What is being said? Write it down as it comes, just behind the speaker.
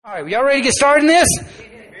All right, y'all ready to get started in this?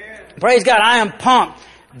 Amen. Praise God, I am pumped.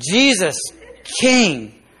 Jesus,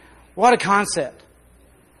 King. What a concept.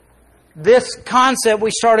 This concept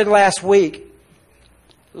we started last week.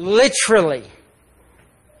 Literally.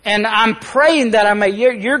 And I'm praying that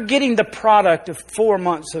you're getting the product of 4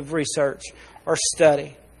 months of research or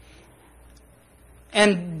study.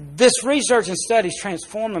 And this research and study is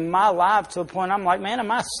transforming my life to a point I'm like, man, am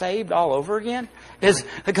I saved all over again? Is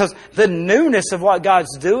because the newness of what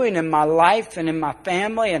God's doing in my life and in my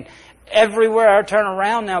family and everywhere I turn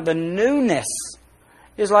around now, the newness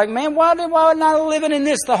is like, man, why was I not living in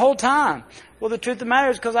this the whole time? Well, the truth of the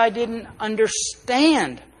matter is because I didn't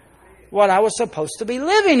understand what I was supposed to be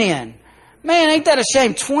living in. Man, ain't that a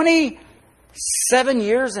shame? 27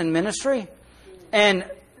 years in ministry and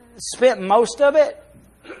spent most of it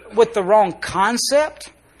with the wrong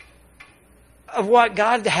concept of what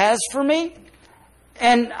God has for me.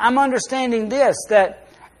 And I'm understanding this, that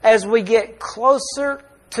as we get closer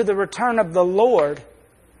to the return of the Lord,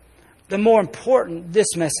 the more important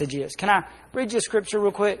this message is. Can I read you a scripture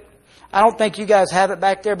real quick? I don't think you guys have it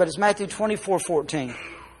back there, but it's Matthew 24:14.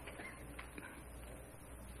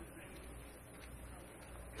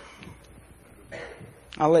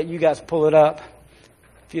 I'll let you guys pull it up,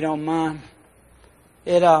 if you don't mind.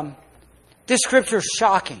 This scripture is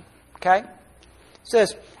shocking, okay? It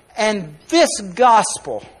says, and this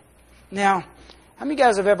gospel. Now, how many of you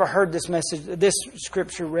guys have ever heard this message, this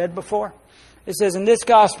scripture read before? It says, and this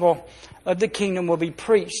gospel of the kingdom will be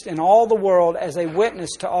preached in all the world as a witness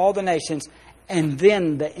to all the nations, and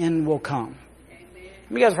then the end will come. Amen. How many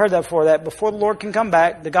of you guys have heard that before? That before the Lord can come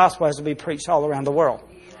back, the gospel has to be preached all around the world.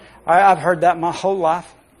 I've heard that my whole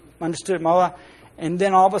life, understood it my whole life. And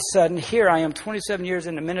then all of a sudden, here I am, 27 years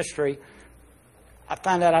into ministry. I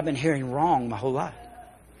find out I've been hearing wrong my whole life.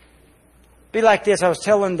 Be like this. I was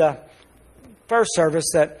telling the first service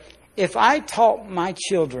that if I taught my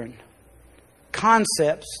children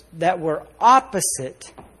concepts that were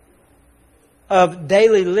opposite of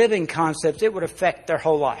daily living concepts, it would affect their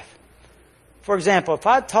whole life. For example, if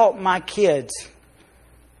I taught my kids,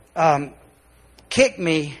 kick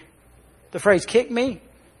me, the phrase kick me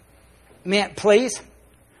meant please,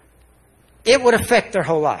 it would affect their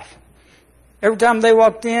whole life. Every time they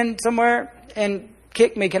walked in somewhere and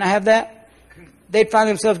kicked me, can I have that? They'd find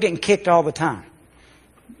themselves getting kicked all the time.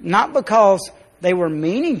 Not because they were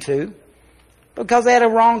meaning to, because they had a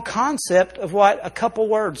wrong concept of what a couple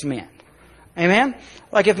words meant. Amen?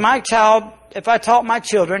 Like if I taught my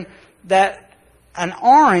children that an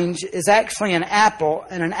orange is actually an apple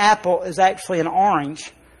and an apple is actually an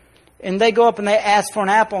orange, and they go up and they ask for an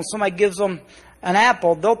apple and somebody gives them an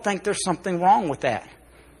apple, they'll think there's something wrong with that.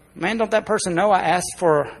 Man, don't that person know I asked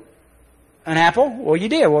for an apple? Well, you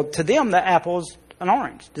did. Well, to them, the apple is an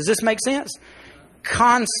orange. Does this make sense?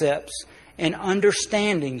 Concepts and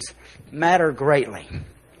understandings matter greatly.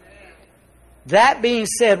 That being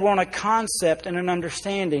said, we want a concept and an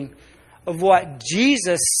understanding of what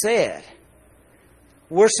Jesus said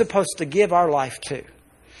we're supposed to give our life to.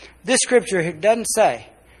 This scripture here doesn't say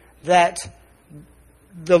that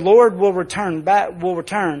the Lord will return.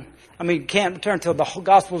 Can't return until the whole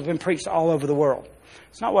gospel has been preached all over the world.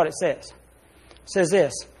 It's not what it says. It says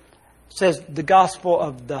this. It says the gospel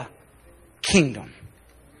of the kingdom.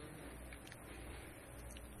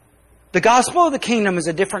 The gospel of the kingdom is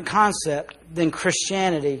a different concept than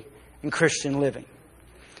Christianity and Christian living.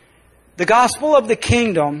 The gospel of the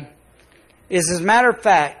kingdom is, as a matter of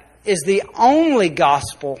fact, is the only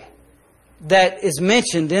gospel that is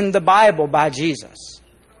mentioned in the Bible by Jesus.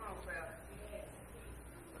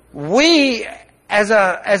 We, as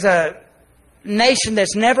a nation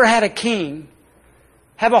that's never had a king,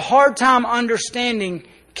 have a hard time understanding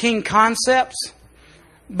king concepts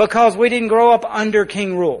because we didn't grow up under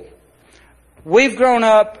king rule. We've grown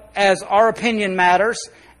up as our opinion matters,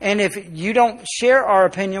 and if you don't share our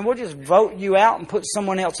opinion, we'll just vote you out and put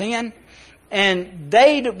someone else in, and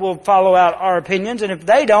they will follow out our opinions, and if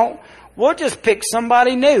they don't, we'll just pick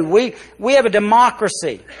somebody new. We have a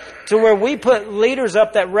democracy to where we put leaders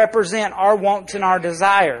up that represent our wants and our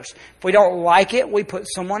desires. If we don't like it, we put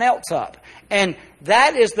someone else up. And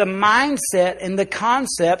that is the mindset and the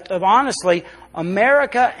concept of, honestly,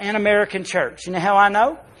 America and American church. You know how I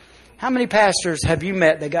know? How many pastors have you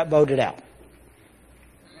met that got voted out?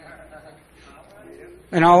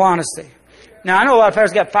 In all honesty. Now, I know a lot of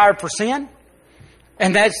pastors got fired for sin.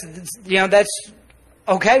 And that's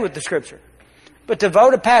okay with the scripture. But to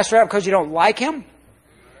vote a pastor out because you don't like him,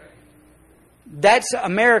 that's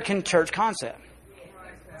American church concept.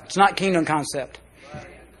 It's not kingdom concept.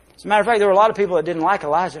 As a matter of fact, there were a lot of people that didn't like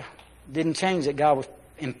Elijah. Didn't change that God was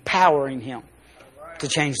empowering him to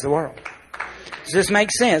change the world. Does this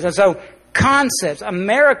make sense? And so concepts,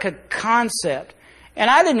 America concept. And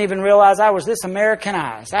I didn't even realize I was this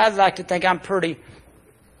Americanized. I'd like to think I'm pretty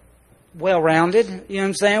well-rounded. You know what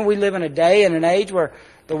I'm saying? We live in a day and an age where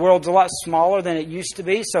the world's a lot smaller than it used to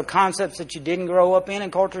be. So concepts that you didn't grow up in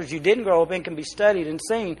and cultures you didn't grow up in can be studied and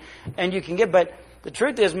seen. And you can get, but the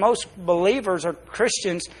truth is most believers or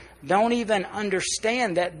Christians don't even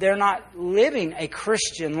understand that they're not living a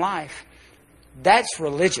Christian life. That's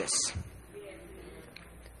religious.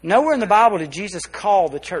 Nowhere in the Bible did Jesus call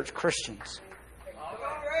the church Christians.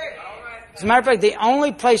 As a matter of fact, the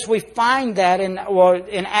only place we find that in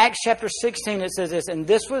Acts chapter 16 it says this,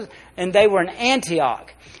 and they were in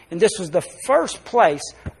Antioch, and this was the first place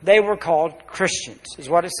they were called Christians, is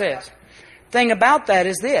what it says. Thing about that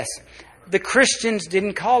is this: the Christians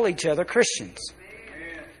didn't call each other Christians.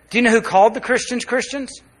 Do you know who called the Christians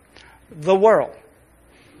Christians? The world.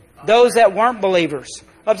 Those that weren't believers.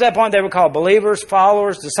 Up to that point, they were called believers,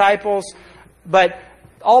 followers, disciples. But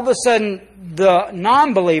all of a sudden, the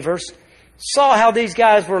non-believers saw how these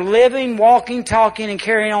guys were living, walking, talking, and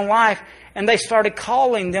carrying on life, and they started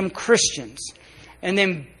calling them Christians. And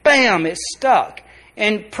then, bam, it stuck.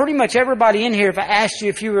 And pretty much everybody in here, if I asked you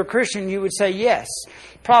if you were a Christian, you would say yes.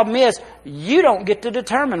 Problem is, you don't get to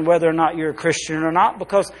determine whether or not you're a Christian or not,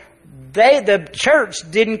 because the church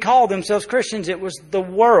didn't call themselves Christians. It was the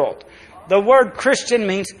world. The word Christian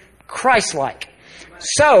means Christ-like.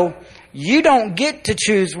 So, you don't get to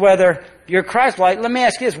choose whether you're Christ-like. Let me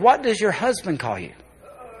ask you this. What does your husband call you?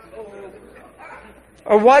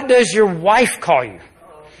 Or what does your wife call you?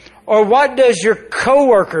 Or what does your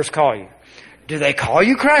co-workers call you? Do they call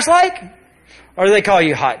you Christ-like? Or do they call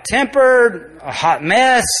you hot-tempered, a hot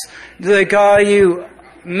mess? Do they call you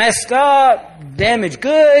messed up, damaged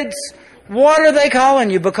goods? What are they calling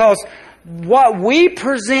you? Because what we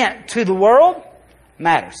present to the world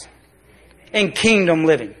matters in kingdom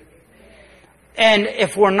living. And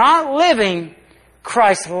if we're not living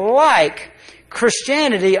Christ-like,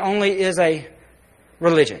 Christianity only is a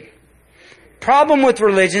religion. Problem with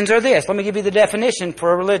religions are this. Let me give you the definition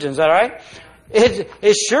for a religion. Is that all right?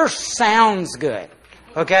 It sure sounds good.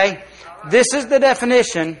 Okay? This is the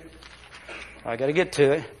definition. I got to get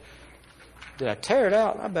to it. Did I tear it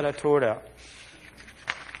out? I bet I tore it out.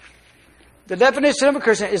 The definition of a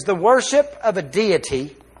Christian is the worship of a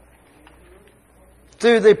deity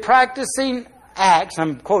through the practicing acts,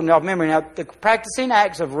 I'm quoting off memory now, the practicing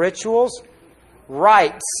acts of rituals,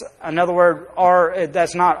 rites, another word,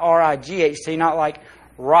 that's not R-I-G-H-T, not like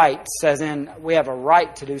rights, as in we have a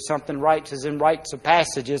right to do something. Rights as in rites of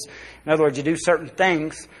passages. In other words, you do certain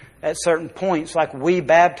things at certain points, like we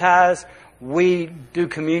baptize, we do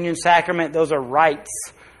communion sacrament, those are rites,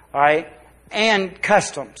 all right? And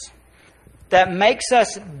customs that makes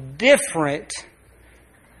us different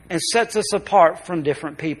and sets us apart from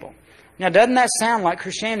different people. Now, doesn't that sound like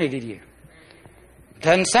Christianity to you?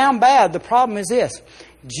 Doesn't sound bad. The problem is this.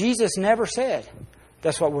 Jesus never said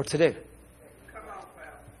that's what we're to do.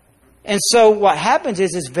 And so what happens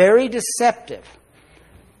is it's very deceptive.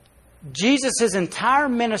 Jesus' entire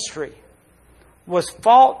ministry was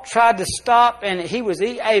fought, tried to stop, and he was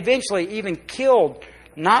eventually even killed,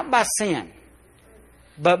 not by sin,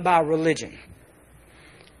 but by religion.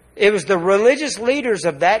 It was the religious leaders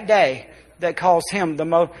of that day that caused him the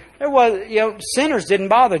most. Sinners didn't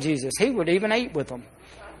bother Jesus. He would even eat with them.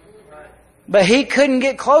 But he couldn't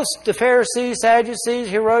get close to Pharisees, Sadducees,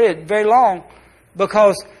 Herodians very long,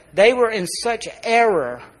 because they were in such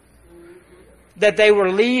error that they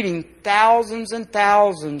were leading thousands and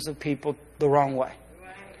thousands of people the wrong way.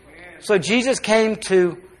 So Jesus came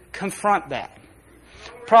to confront that.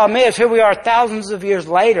 Problem is, here we are thousands of years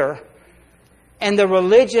later, and the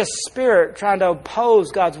religious spirit trying to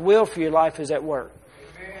oppose God's will for your life is at work.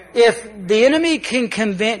 If the enemy can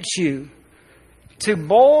convince you to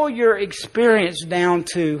boil your experience down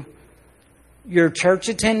to your church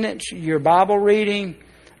attendance, your Bible reading,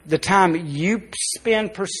 the time you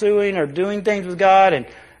spend pursuing or doing things with God, and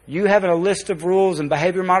you having a list of rules and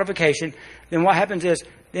behavior modification, then what happens is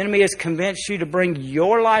the enemy has convinced you to bring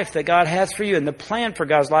your life that God has for you and the plan for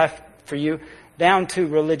God's life for you down to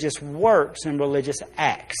religious works and religious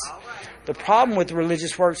acts. The problem with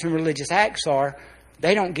religious works and religious acts are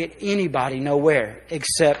they don't get anybody nowhere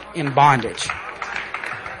except in bondage.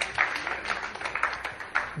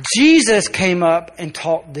 Jesus came up and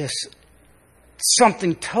taught this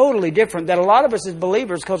something totally different that a lot of us as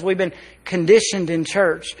believers, because we've been conditioned in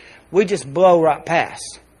church, we just blow right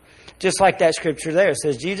past. Just like that scripture there. It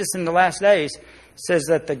says Jesus in the last days says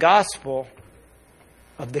that the gospel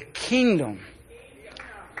of the kingdom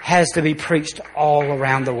has to be preached all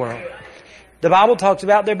around the world. The Bible talks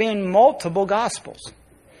about there being multiple gospels.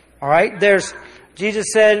 All right? Jesus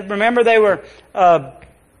said, remember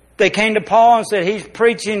they came to Paul and said, he's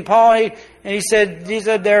preaching Paul. And he said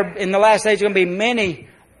there in the last days going to be many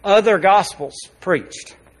other gospels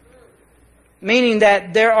preached. Meaning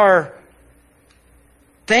that there are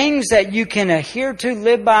things that you can adhere to,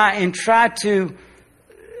 live by, and try to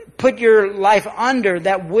put your life under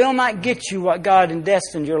that will not get you what God has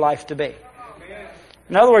destined your life to be.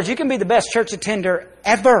 In other words, you can be the best church attender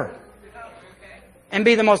ever and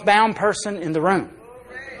be the most bound person in the room.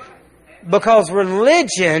 Because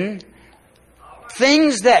religion,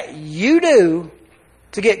 things that you do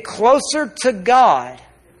to get closer to God,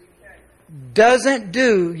 doesn't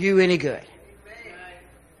do you any good.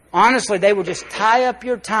 Honestly, they will just tie up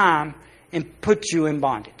your time and put you in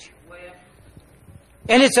bondage.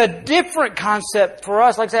 And it's a different concept for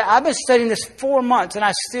us. Like I said, I've been studying this 4 months and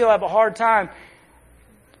I still have a hard time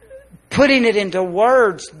putting it into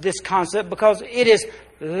words, this concept, because it is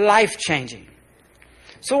life-changing.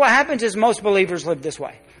 So what happens is most believers live this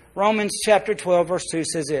way. Romans chapter 12 verse 2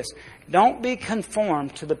 says this: don't be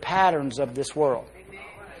conformed to the patterns of this world.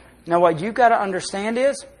 Now what you've got to understand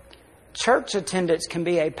is church attendance can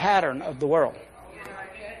be a pattern of the world.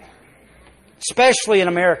 Especially in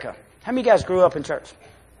America. How many of you guys grew up in church?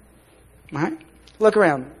 All right? Look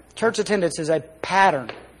around. Church attendance is a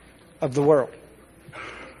pattern of the world.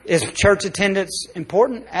 Is church attendance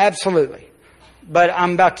important? Absolutely. But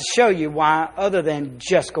I'm about to show you why, other than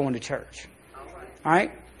just going to church. All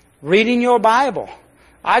right? Reading your Bible.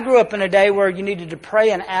 I grew up in a day where you needed to pray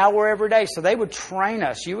an hour every day. So they would train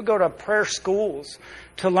us. You would go to prayer schools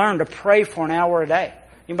to learn to pray for an hour a day.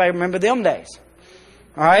 Anybody remember them days?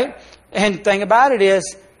 All right? And the thing about it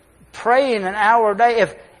is, praying an hour a day,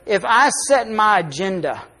 if I set my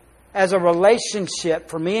agenda as a relationship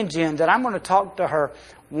for me and Jen, that I'm going to talk to her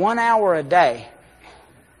 1 hour a day,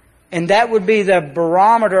 and that would be the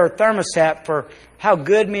barometer or thermostat for how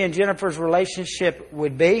good me and Jennifer's relationship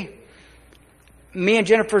would be, me and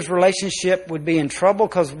Jennifer's relationship would be in trouble,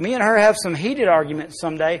 because me and her have some heated arguments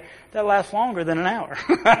someday that last longer than an hour.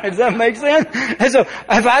 Does that make sense? And so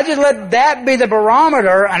if I just let that be the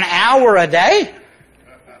barometer, an hour a day,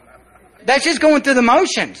 that's just going through the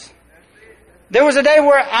motions. There was a day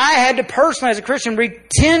where I had to personally, as a Christian, read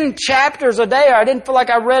 10 chapters a day. I didn't feel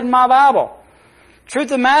like I read my Bible. Truth of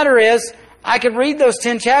the matter is, I could read those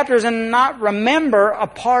 10 chapters and not remember a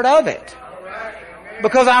part of it.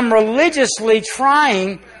 Because I'm religiously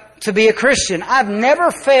trying to be a Christian. I've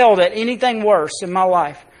never failed at anything worse in my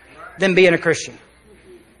life than being a Christian.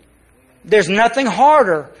 There's nothing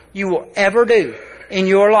harder you will ever do in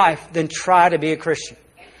your life than try to be a Christian.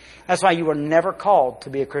 That's why you were never called to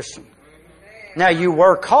be a Christian. Now, you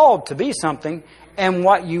were called to be something, and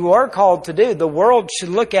what you were called to do, the world should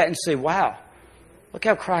look at and say, wow, look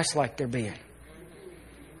how Christ-like they're being.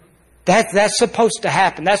 That's supposed to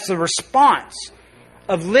happen. That's the response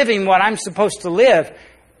of living what I'm supposed to live,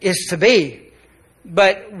 is to be.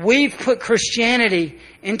 But we've put Christianity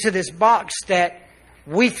into this box that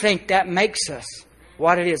we think that makes us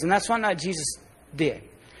what it is. And that's what Jesus did.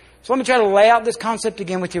 So let me try to lay out this concept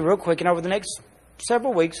again with you real quick. And over the next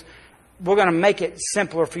several weeks, we're going to make it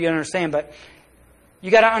simpler for you to understand. But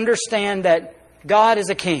you got to understand that God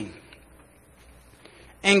is a king.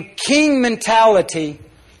 And king mentality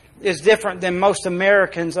is different than most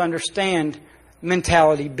Americans understand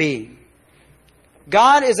mentality being.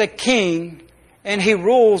 God is a king, and He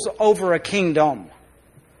rules over a kingdom.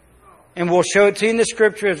 And we'll show it to you in the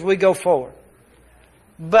Scripture as we go forward.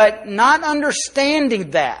 But not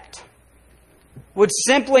understanding that would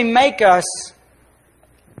simply make us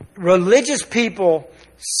religious people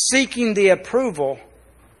seeking the approval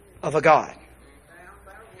of a God.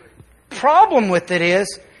 Problem with it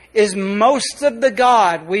is most of the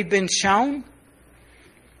God we've been shown,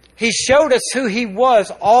 He showed us who He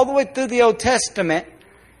was all the way through the Old Testament,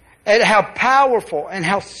 and how powerful and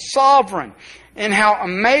how sovereign and how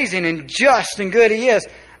amazing and just and good He is.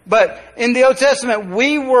 But in the Old Testament,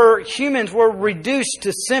 humans were reduced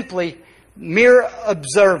to simply mere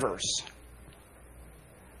observers.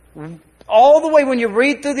 All the way when you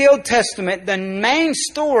read through the Old Testament, the main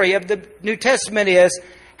story of the New Testament is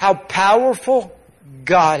how powerful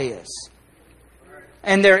God is.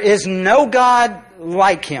 And there is no God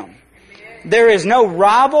like Him. There is no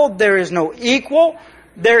rival. There is no equal.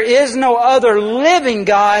 There is no other living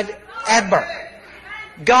God ever.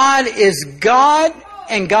 God is God,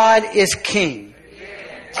 and God is King.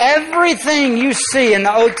 Everything you see in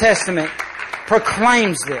the Old Testament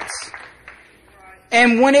proclaims this.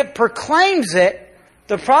 And when it proclaims it,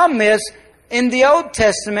 the problem is, in the Old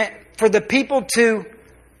Testament, for the people to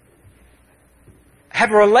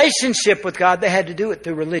have a relationship with God, they had to do it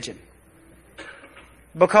through religion.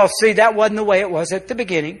 Because, see, that wasn't the way it was at the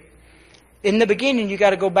beginning. In the beginning, you got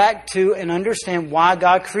to go back to and understand why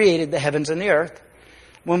God created the heavens and the earth.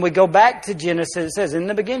 When we go back to Genesis, it says, in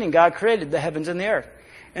the beginning, God created the heavens and the earth.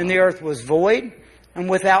 And the earth was void and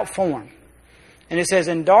without form. And it says,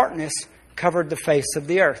 and darkness covered the face of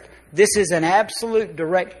the earth. This is an absolute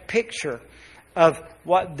direct picture of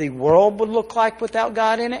what the world would look like without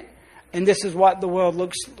God in it. And this is what the world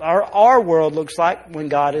looks, our world looks like when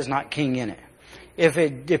God is not king in it.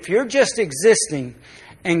 If you're just existing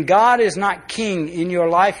and God is not king in your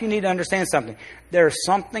life, you need to understand something. There's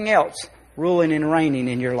something else ruling and reigning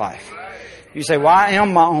in your life. You say, well, I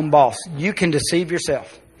am my own boss. You can deceive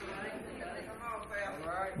yourself.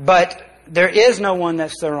 But there is no one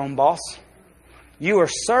that's their own boss. You are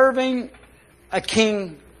serving a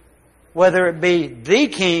king, whether it be the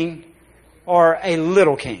king or a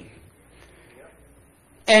little king.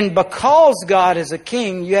 And because God is a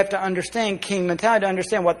king, you have to understand king mentality to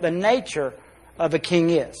understand what the nature of a king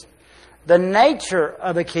is. The nature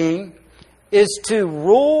of a king is to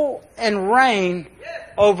rule and reign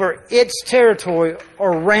over its territory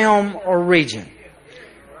or realm or region.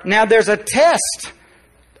 Now there's a test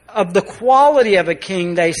of the quality of a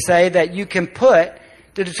king, they say, that you can put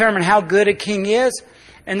to determine how good a king is.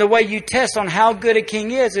 And the way you test on how good a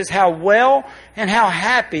king is how well and how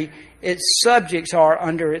happy its subjects are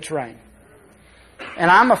under its reign.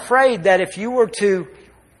 And I'm afraid that if you were to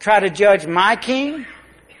try to judge my king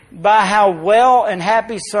by how well and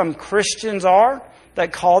happy some Christians are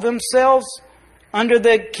that call themselves under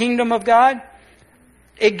the kingdom of God,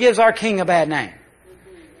 it gives our king a bad name.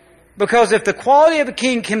 Because if the quality of a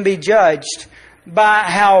king can be judged by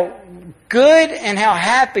how good and how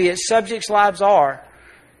happy its subjects' lives are,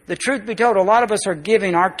 the truth be told, a lot of us are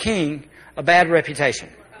giving our king a bad reputation.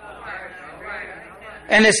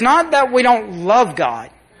 And it's not that we don't love God.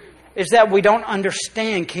 It's that we don't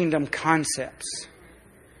understand kingdom concepts.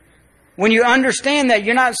 When you understand that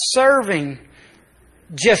you're not serving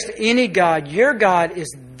just any God, your God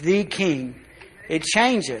is the king, it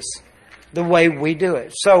changes the way we do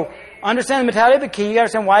it. So, understand the mentality of a king. You got to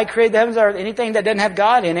understand why He created the heavens and earth. Anything that doesn't have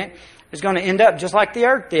God in it is going to end up just like the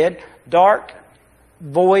earth did. Dark,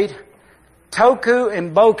 void. Toku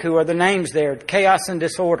and Boku are the names there. Chaos and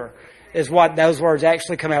disorder is what those words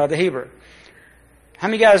actually come out of the Hebrew. How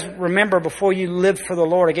many of you guys remember before you lived for the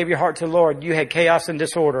Lord or gave your heart to the Lord, you had chaos and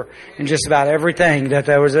disorder in just about everything that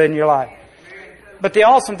there was in your life? But the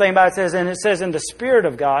awesome thing about it says, and the Spirit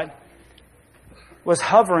of God was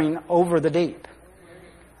hovering over the deep.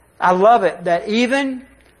 I love it that even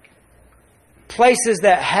places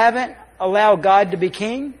that haven't allowed God to be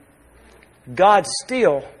king, God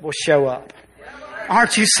still will show up.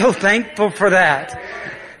 Aren't you so thankful for that?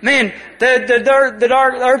 Man, the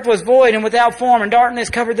dark earth was void and without form, and darkness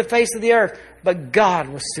covered the face of the earth, but God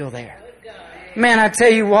was still there. Man, I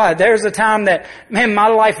tell you what, there's a time that, man, my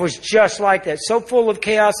life was just like that. So full of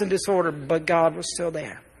chaos and disorder, but God was still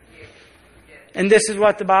there. And this is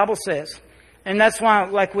what the Bible says. And that's why,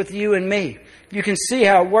 like with you and me, you can see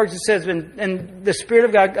how it works. It says, and the Spirit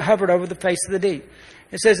of God hovered over the face of the deep.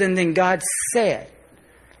 It says, and then God said,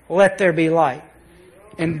 let there be light.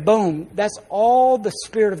 And boom, that's all the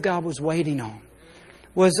Spirit of God was waiting on.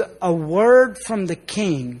 Was a word from the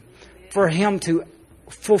King for Him to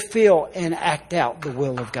fulfill and act out the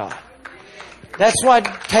will of God. That's what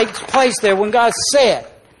takes place there. When God said,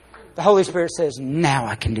 the Holy Spirit says, now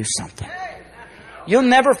I can do something. You'll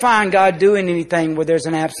never find God doing anything where there's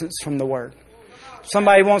an absence from the Word.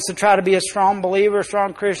 Somebody wants to try to be a strong believer, a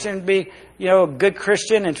strong Christian, be, a good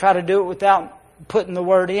Christian and try to do it without putting the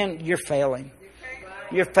Word in, you're failing.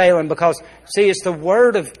 You're failing because, see, it's the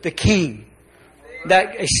Word of the King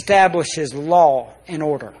that establishes law and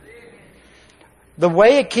order. The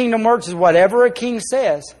way a kingdom works is whatever a king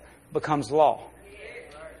says becomes law.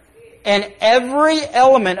 And every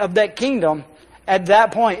element of that kingdom at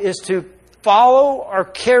that point is to follow or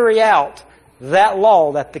carry out that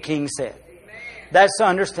law that the king said. That's the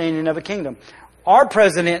understanding of a kingdom. Our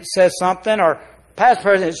president says something or past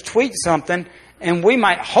presidents tweet something and we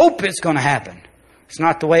might hope it's going to happen. It's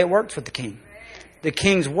not the way it works with the king. The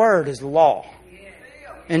king's word is law.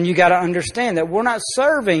 And you got to understand that we're not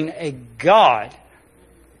serving a God.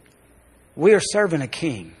 We are serving a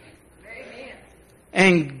king.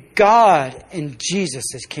 And God and Jesus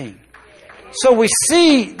is king. So we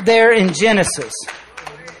see there in Genesis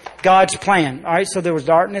God's plan. All right, so there was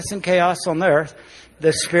darkness and chaos on the earth.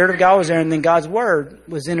 The Spirit of God was there, and then God's Word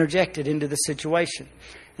was interjected into the situation.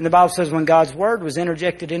 And the Bible says when God's Word was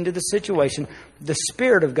interjected into the situation, the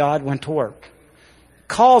Spirit of God went to work.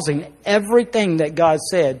 causing everything that God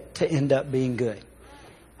said to end up being good.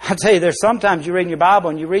 I tell you, there's sometimes you read in your Bible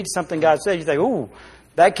and you read something God said, you think, ooh,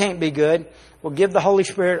 that can't be good. Well, give the Holy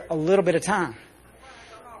Spirit a little bit of time.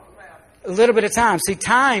 A little bit of time. See,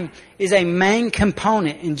 time is a main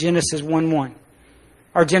component in Genesis 1:1.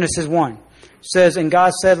 Or Genesis 1. It says, and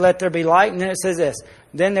God said, let there be light. And then it says this.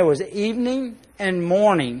 Then there was evening and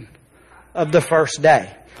morning of the first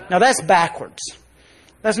day. Now that's backwards.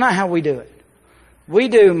 That's not how we do it. We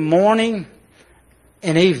do morning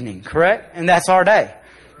and evening, correct? And that's our day.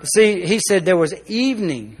 See, He said there was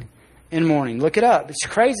evening and morning. Look it up. It's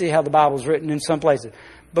crazy how the Bible's written in some places.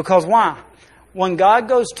 Because why? When God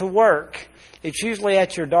goes to work, it's usually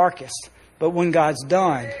at your darkest. But when God's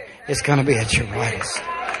done, it's going to be at your brightest.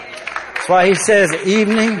 That's why He says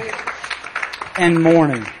evening and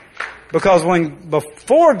morning. Because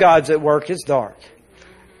before God's at work, it's dark.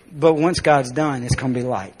 But once God's done, it's going to be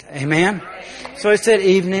light. Amen? So it said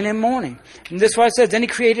evening and morning. And this is why it says, then He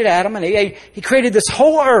created Adam and He created this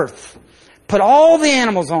whole earth. Put all the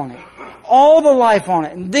animals on it. All the life on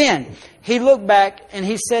it. And then He looked back and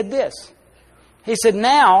He said this. He said,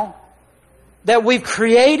 now that we've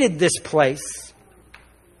created this place,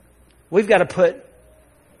 we've got to put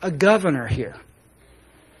a governor here.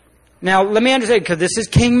 Now, let me understand, because this is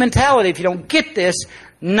king mentality. If you don't get this,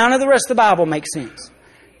 none of the rest of the Bible makes sense.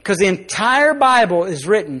 Because the entire Bible is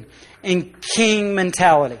written in king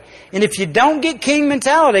mentality. And if you don't get king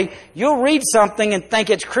mentality, you'll read something and think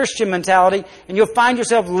it's Christian mentality, and you'll find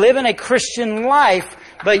yourself living a Christian life,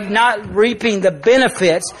 but not reaping the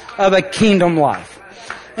benefits of a kingdom life.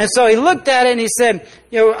 And so He looked at it and He said,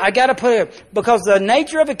 I got to put it, because the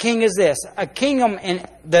nature of a king is this. A kingdom, and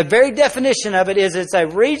the very definition of it is it's a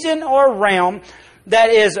region or realm that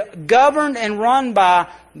is governed and run by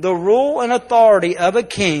the rule and authority of a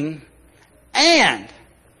king and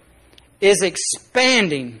is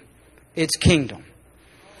expanding its kingdom.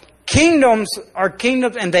 Kingdoms are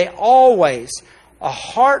kingdoms, and they always, a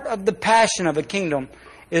heart of the passion of a kingdom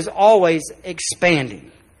is always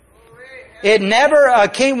expanding. It never,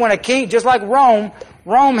 when a king, just like Rome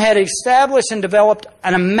had established and developed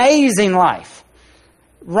an amazing life.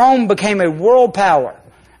 Rome became a world power.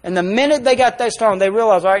 And the minute they got that started, they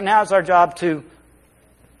realized, all right, now it's our job to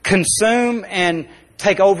consume and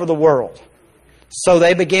take over the world. So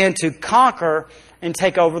they began to conquer and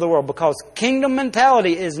take over the world, because kingdom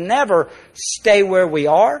mentality is never stay where we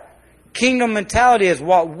are. Kingdom mentality is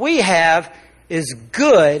what we have is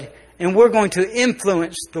good, and we're going to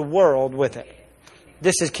influence the world with it.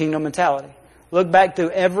 This is kingdom mentality. Look back through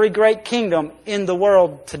every great kingdom in the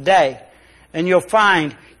world today, and you'll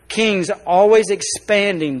find kings always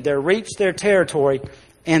expanding their reach, their territory,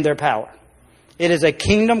 and their power. It is a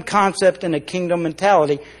kingdom concept and a kingdom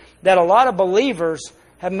mentality that a lot of believers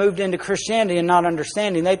have moved into Christianity and not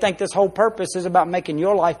understanding. They think this whole purpose is about making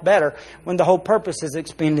your life better, when the whole purpose is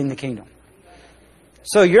expanding the kingdom.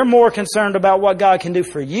 So you're more concerned about what God can do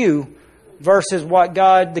for you versus what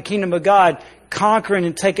God, the kingdom of God, conquering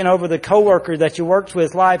and taking over the coworker that you worked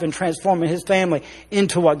with life and transforming his family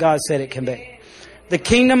into what God said it can be. The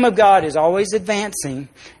kingdom of God is always advancing,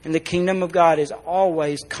 and the kingdom of God is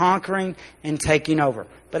always conquering and taking over.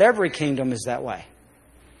 But every kingdom is that way.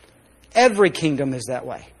 Every kingdom is that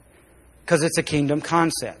way, because it's a kingdom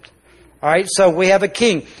concept. All right, so we have a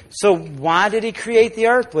king. So why did He create the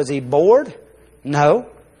earth? Was He bored? No.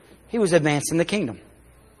 He was advancing the kingdom.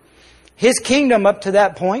 His kingdom up to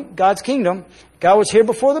that point, God's kingdom, God was here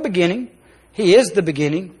before the beginning. He is the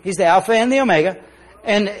beginning. He's the Alpha and the Omega.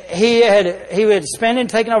 And He had spent and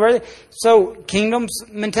taken over everything. So kingdom's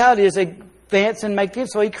mentality is advance and make things.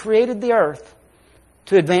 So He created the earth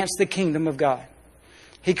to advance the kingdom of God.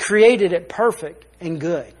 He created it perfect and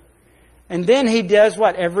good. And then He does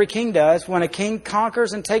what every king does. When a king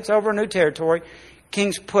conquers and takes over a new territory,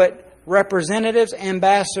 kings put representatives,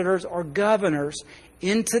 ambassadors, or governors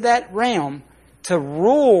into that realm to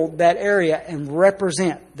rule that area and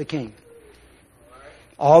represent the king.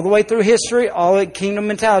 All the way through history, all the kingdom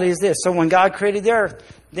mentality is this. So when God created the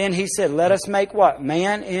earth, then He said, let us make what?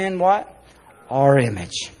 Man in what? Our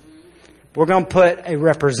image. We're going to put a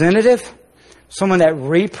representative, someone that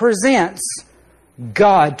represents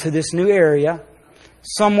God to this new area,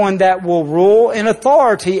 someone that will rule in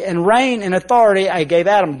authority and reign in authority. I gave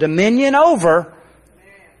Adam dominion over,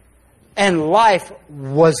 and life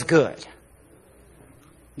was good.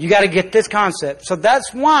 You got to get this concept. So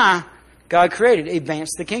that's why God created,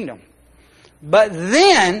 advanced the kingdom. But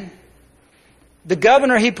then, the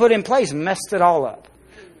governor He put in place messed it all up.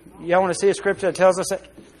 Y'all want to see a scripture that tells us that?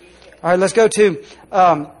 All right, let's go to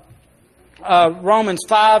Romans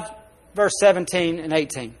 5, verse 17 and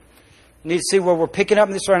 18. You need to see where we're picking up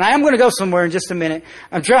in this story. And I am going to go somewhere in just a minute.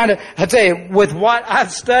 I tell you, with what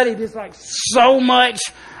I've studied, it's like so much.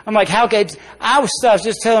 I'm like, how can I was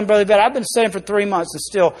just telling Brother Ben, I've been studying for 3 months and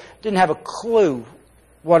still didn't have a clue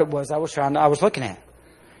what it was I was looking at.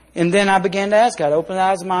 And then I began to ask God, open the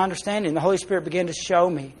eyes of my understanding. The Holy Spirit began to show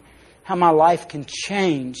me how my life can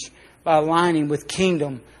change by aligning with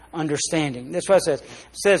kingdom understanding. That's what it says. It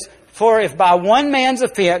says, for if by one man's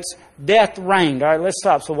offense death reigned. All right, let's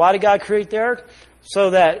stop. So why did God create the earth? So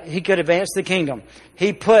that He could advance the kingdom.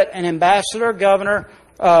 He put an ambassador, governor,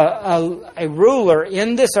 a ruler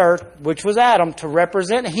in this earth, which was Adam, to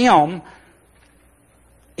represent Him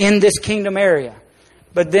in this kingdom area.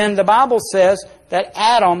 But then the Bible says that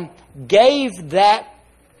Adam gave that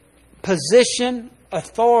position,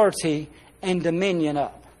 authority, and dominion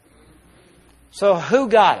up. So who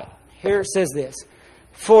got it? Here it says this.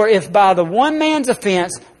 For if by the one man's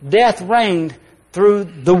offense death reigned through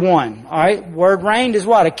the one. All right? Word reigned is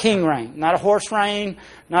what? A king reign. Not a horse reign,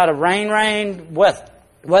 not a rain reign,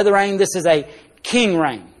 weather reign. This is a king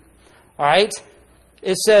reign. All right?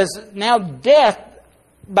 It says, now death,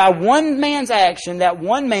 by one man's action, that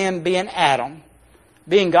one man being Adam,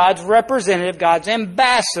 being God's representative, God's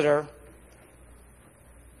ambassador,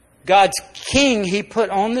 God's king He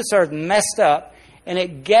put on this earth, messed up, and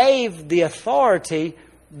it gave the authority,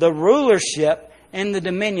 the rulership, and the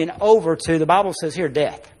dominion over to, the Bible says here,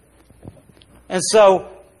 death. And so,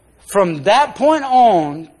 from that point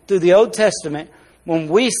on, through the Old Testament, when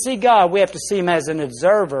we see God, we have to see Him as an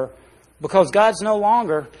observer, because God's no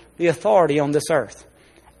longer the authority on this earth.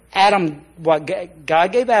 What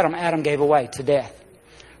God gave Adam, Adam gave away to death.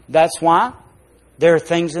 That's why there are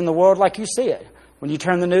things in the world like you see it. When you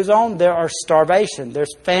turn the news on, there are starvation,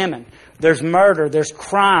 there's famine, there's murder, there's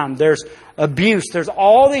crime, there's abuse, there's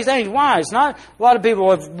all these things. Why? It's not a lot of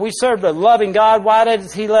people, if we serve a loving God, why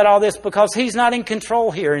does He let all this? Because He's not in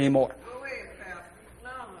control here anymore.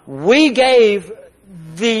 We gave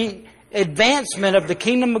the advancement of the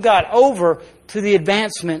kingdom of God over to the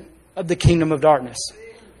advancement of the kingdom of darkness.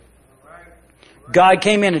 God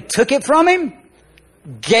came in and took it from Him,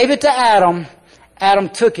 gave it to Adam. Adam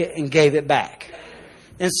took it and gave it back.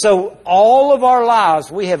 And so all of our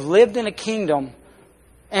lives, we have lived in a kingdom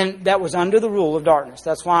and that was under the rule of darkness.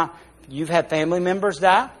 That's why you've had family members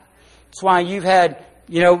die. That's why you've had,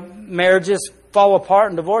 marriages fall apart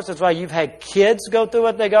and divorce. That's why you've had kids go through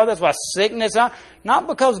what they go. That's why sickness, not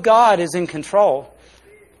because God is in control.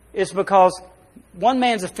 It's because one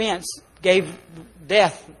man's offense gave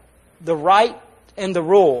death the right and the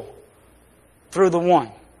rule through the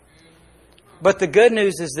one. But the good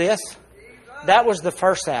news is this. That was the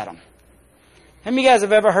first Adam. How many of you guys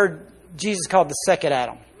have ever heard Jesus called the second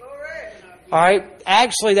Adam? All right.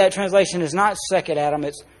 Actually, that translation is not second Adam.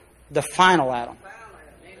 It's the final Adam.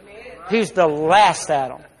 He's the last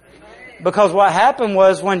Adam. Because what happened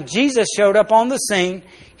was when Jesus showed up on the scene,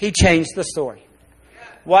 He changed the story.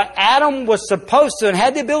 What Adam was supposed to and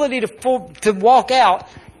had the ability to walk out,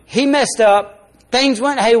 he messed up. Things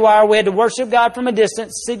went haywire. We had to worship God from a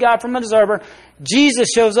distance, see God from an observer. Jesus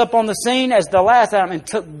shows up on the scene as the last Adam and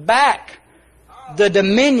took back the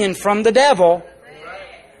dominion from the devil.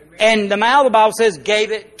 And the mouth of the Bible says,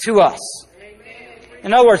 gave it to us.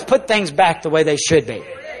 In other words, put things back the way they should be.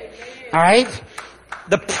 All right?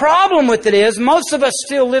 The problem with it is most of us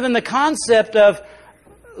still live in the concept of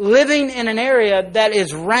living in an area that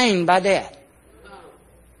is reigned by death.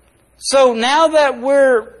 So now that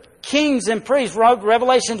we're kings and priests,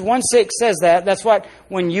 Revelations 1:6 says that. That's what,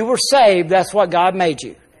 when you were saved, that's what God made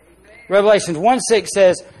you. Revelations 1:6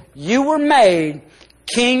 says, you were made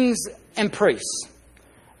kings and priests.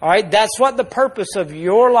 All right? That's what the purpose of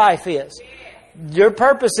your life is. Your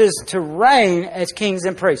purpose is to reign as kings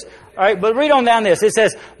and priests. All right, but read on down this. It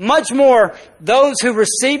says, much more, those who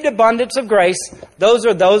received abundance of grace, those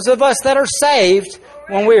are those of us that are saved,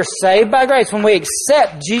 when we are saved by grace, when we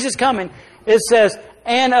accept Jesus coming, it says,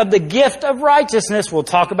 and of the gift of righteousness, we'll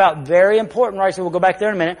talk about very important righteousness, we'll go back there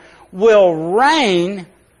in a minute, will reign,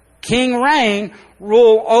 king reign,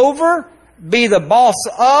 rule over, be the boss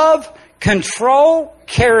of, control,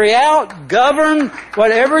 carry out, govern,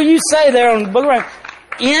 whatever you say there on the book of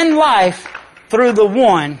in life through the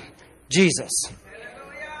one, Jesus.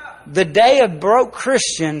 The day of broke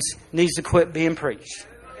Christians needs to quit being preached.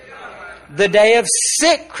 The day of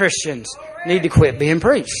sick Christians need to quit being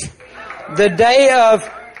preached. The day of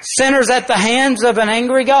sinners at the hands of an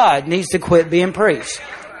angry God needs to quit being preached.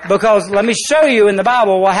 Because let me show you in the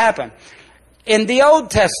Bible what happened. In the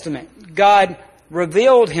Old Testament, God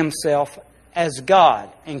revealed Himself as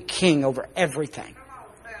God and King over everything.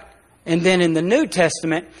 And then in the New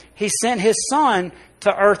Testament, He sent His Son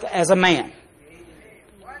to earth as a man.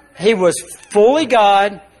 He was fully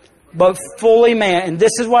God, but fully man. And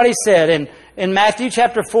this is what He said. In Matthew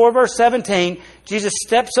chapter 4, verse 17, Jesus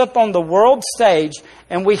steps up on the world stage,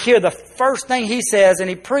 and we hear the first thing He says, and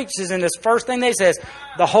He preaches, and this first thing that He says,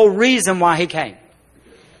 the whole reason why He came.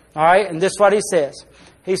 All right? And this is what He says.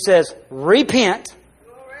 He says, repent.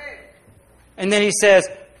 And then He says,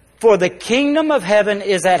 for the kingdom of heaven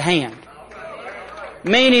is at hand.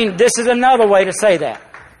 Meaning, this is another way to say that.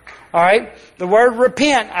 All right? The word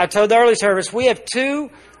repent, I told the early service, we have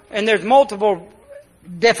two, and there's multiple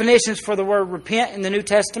definitions for the word repent in the New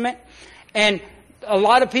Testament. And a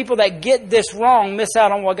lot of people that get this wrong miss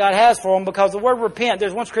out on what God has for them, because the word repent,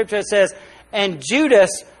 there's one scripture that says, and Judas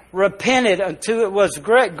repented until it was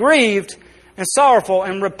grieved and sorrowful,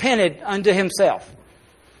 and repented unto himself.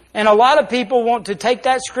 And a lot of people want to take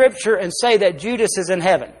that scripture and say that Judas is in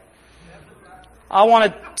heaven. I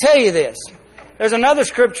want to tell you this. There's another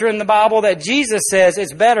scripture in the Bible that Jesus says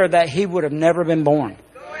it's better that He would have never been born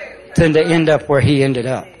than to end up where He ended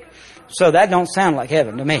up. So that don't sound like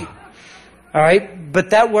heaven to me. All right? But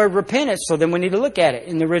that word repentance, so then we need to look at it.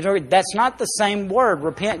 In the original, that's not the same word.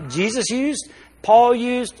 Repent, Jesus used, Paul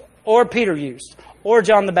used, or Peter used, or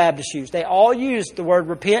John the Baptist used. They all used the word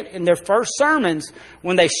repent in their first sermons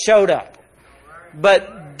when they showed up.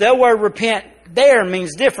 But the word repent there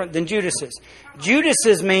means different than Judas's.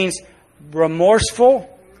 Judas's means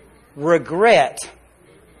remorseful, regret,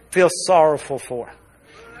 feel sorrowful for.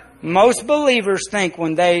 Most believers think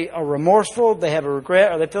when they are remorseful, they have a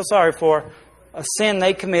regret, or they feel sorry for a sin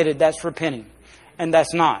they committed, that's repenting. And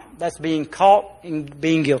that's not. That's being caught and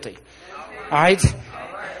being guilty. All right?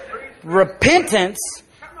 Repentance,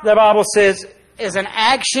 the Bible says, is an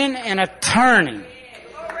action and a turning.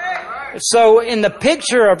 So in the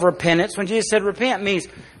picture of repentance, when Jesus said repent, means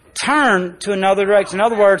turn to another direction. In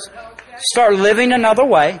other words, start living another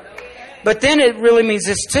way. But then it really means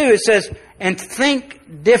this too. It says, and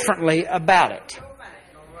think differently about it.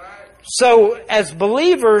 So as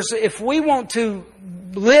believers, if we want to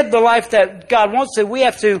live the life that God wants to, we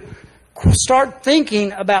have to start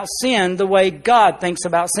thinking about sin the way God thinks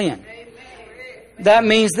about sin. That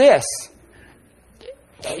means this.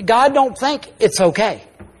 God don't think it's okay.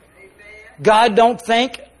 God don't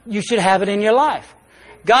think you should have it in your life.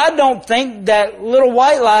 God don't think that little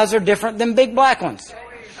white lies are different than big black ones.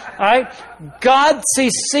 All right? God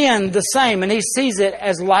sees sin the same, and He sees it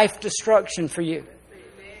as life destruction for you.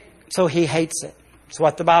 So He hates it. That's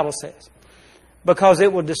what the Bible says. Because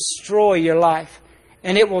it will destroy your life.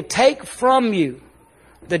 And it will take from you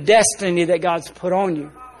the destiny that God's put on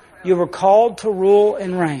you. You were called to rule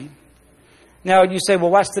and reign. Now you say,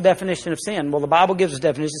 well, what's the definition of sin? Well, the Bible gives us a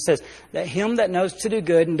definition. It says that him that knows to do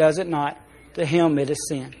good and does it not, to him it is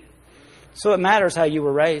sin. So it matters how you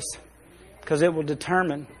were raised, because it will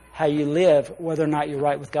determine how you live, whether or not you're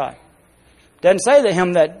right with God. It doesn't say that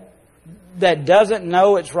him that doesn't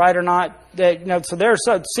know it's right or not.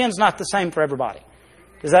 So sin's not the same for everybody.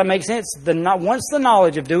 Does that make sense? Once the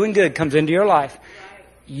knowledge of doing good comes into your life,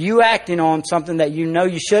 you acting on something that you know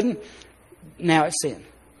you shouldn't, now it's sin.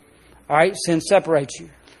 All right? Sin separates you.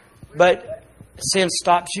 But sin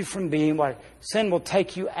stops you from being what? Sin will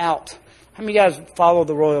take you out. How many of you guys follow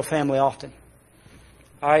the royal family often?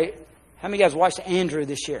 All right? How many of you guys watched Andrew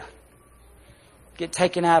this year get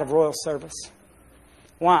taken out of royal service?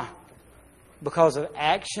 Why? Because of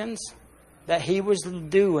actions that he was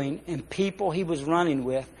doing and people he was running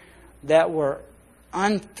with that were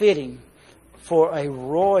unfitting for a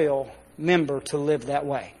royal member to live that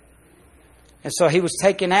way. And so he was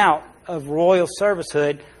taken out of royal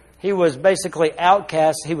servicehood. He was basically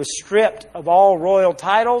outcast. He was stripped of all royal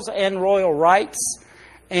titles and royal rights.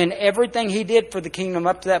 And everything he did for the kingdom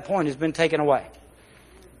up to that point has been taken away.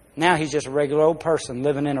 Now he's just a regular old person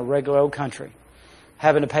living in a regular old country,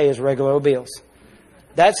 having to pay his regular old bills.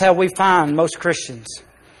 That's how we find most Christians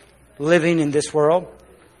living in this world.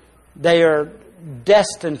 They are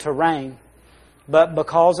destined to reign. But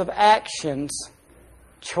because of actions,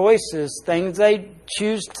 choices, things they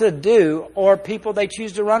choose to do, or people they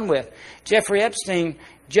choose to run with. Jeffrey Epstein,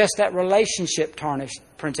 just that relationship tarnished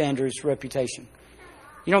Prince Andrew's reputation.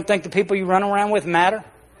 You don't think the people you run around with matter?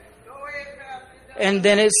 And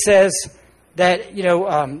then it says that,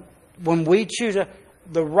 when we choose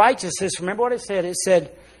the righteousness, remember what it said? It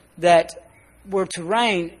said that we're to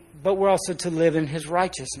reign, but we're also to live in His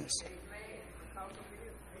righteousness.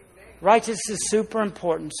 Righteousness is super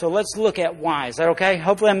important. So let's look at why. Is that okay?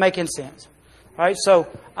 Hopefully I'm making sense. All right, so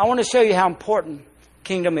I want to show you how important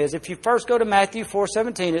kingdom is. If you first go to Matthew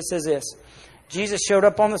 4:17, it says this. Jesus showed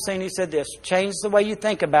up on the scene. He said this. Change the way you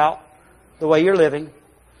think about the way you're living,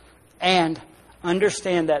 and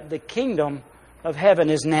understand that the kingdom of heaven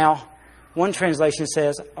is now, one translation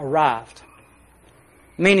says, arrived.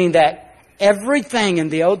 Meaning that everything in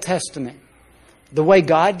the Old Testament, the way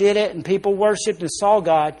God did it and people worshipped and saw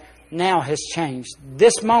God, now has changed.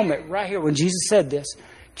 This moment right here when Jesus said this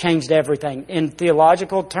changed everything. In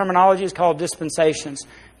theological terminology, it's called dispensations.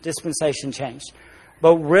 Dispensation changed.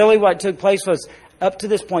 But really what took place was, up to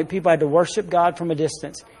this point, people had to worship God from a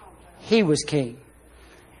distance. He was king.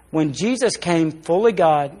 When Jesus came fully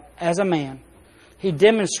God as a man, He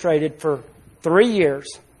demonstrated for 3 years,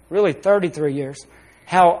 really 33 years,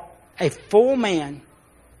 how a full man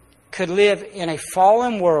could live in a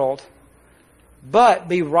fallen world but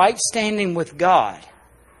be right standing with God,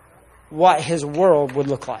 what His world would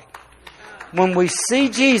look like. When we see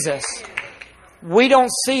Jesus, we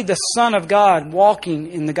don't see the Son of God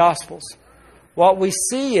walking in the Gospels. What we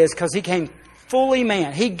see is, because He came fully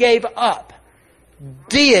man, He gave up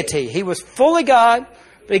deity. He was fully God,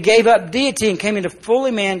 but He gave up deity and came into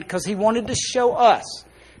fully man because He wanted to show us,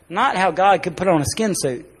 not how God could put on a skin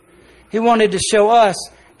suit. He wanted to show us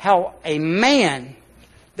how a man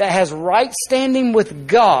that has right standing with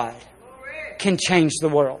God can change the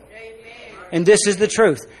world. And this is the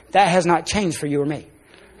truth. That has not changed for you or me.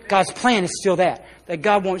 God's plan is still that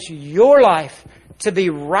God wants your life to be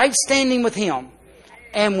right standing with Him.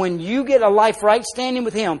 And when you get a life right standing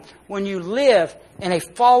with Him, when you live in a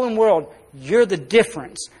fallen world, you're the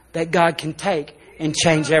difference that God can take and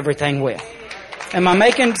change everything with. Am I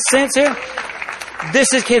making sense here?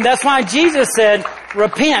 This is key. That's why Jesus said,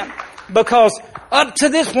 repent, because up to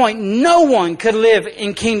this point, no one could live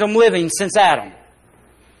in kingdom living since Adam.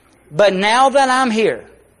 But now that I'm here,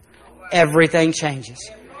 everything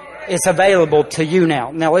changes. It's available to you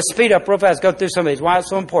now. Now let's speed up real fast. Go through some of these. Why it's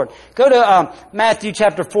so important. Go to Matthew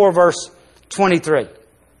chapter 4, verse 23.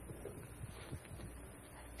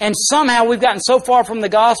 And somehow we've gotten so far from the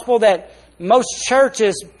gospel that most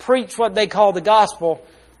churches preach what they call the gospel,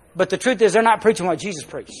 but the truth is they're not preaching what Jesus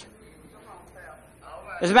preached.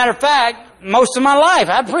 As a matter of fact, most of my life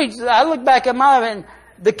I look back at my life and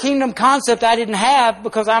the kingdom concept I didn't have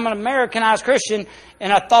because I'm an Americanized Christian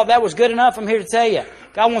and I thought that was good enough. I'm here to tell you,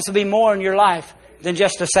 God wants to be more in your life than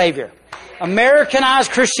just a Savior.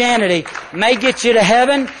 Americanized Christianity may get you to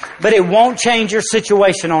heaven, but it won't change your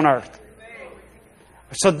situation on earth.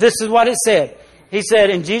 So this is what it said. He said,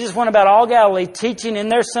 and Jesus went about all Galilee teaching in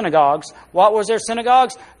their synagogues. What was their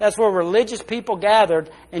synagogues? That's where religious people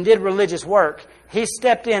gathered and did religious work. He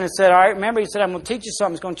stepped in and said, all right, remember, He said, I'm going to teach you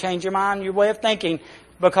something that's going to change your mind, your way of thinking,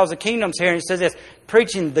 because the kingdom's here. And He says this,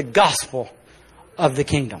 preaching the gospel of the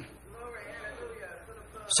kingdom.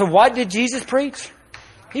 So what did Jesus preach?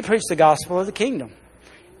 He preached the gospel of the kingdom.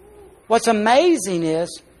 What's amazing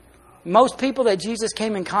is most people that Jesus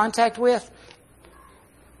came in contact with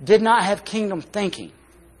did not have kingdom thinking.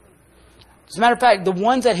 As a matter of fact, the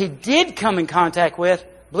ones that He did come in contact with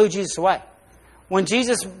blew Jesus away. When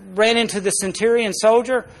Jesus ran into the centurion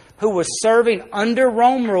soldier who was serving under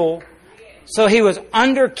Rome rule, so he was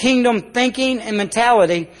under kingdom thinking and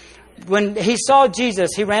mentality, when he saw Jesus,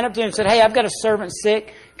 he ran up to him and said, hey, I've got a servant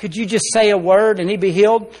sick. Could you just say a word and he'd be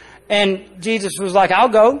healed? And Jesus was like, I'll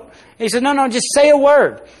go. He said, no, just say a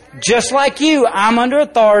word. Just like you, I'm under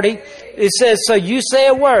authority. It says, so you say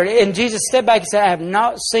a word. And Jesus stepped back and said, I have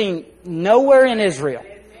not seen nowhere in Israel,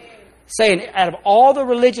 saying, out of all the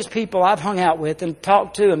religious people I've hung out with and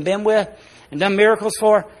talked to and been with and done miracles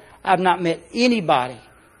for, I've not met anybody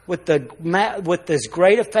with as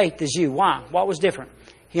great a faith as you. Why? What was different?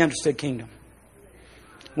 He understood kingdom.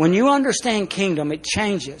 When you understand kingdom, it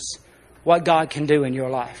changes what God can do in your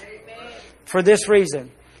life. For this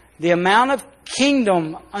reason, the amount of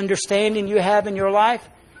kingdom understanding you have in your life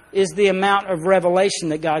is the amount of revelation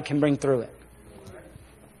that God can bring through it.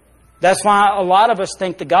 That's why a lot of us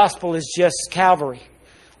think the gospel is just Calvary.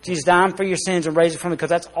 Jesus dying for your sins and raising from it, because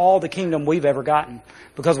that's all the kingdom we've ever gotten.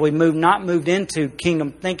 Because we not moved into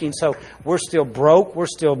kingdom thinking. So we're still broke, we're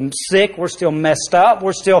still sick, we're still messed up,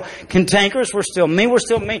 we're still cantankerous, we're still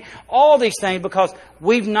mean. All these things because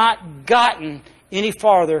we've not gotten any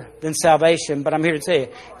farther than salvation. But I'm here to tell you,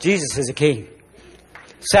 Jesus is a king.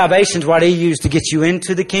 Salvation is what He used to get you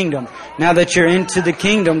into the kingdom. Now that you're into the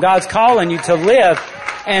kingdom, God's calling you to live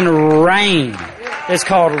and reign. It's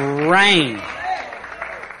called reign.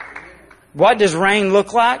 What does rain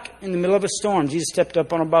look like? In the middle of a storm, Jesus stepped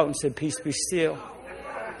up on a boat and said, peace be still.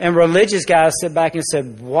 And religious guys sit back and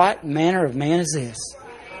said, what manner of man is this?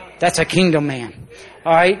 That's a kingdom man.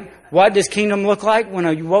 All right? What does kingdom look like? When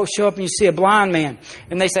you show up and you see a blind man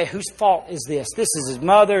and they say, whose fault is this? This is his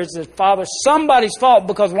mother, it's his father, somebody's fault.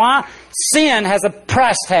 Because why? Sin has a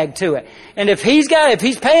price tag to it. And if he's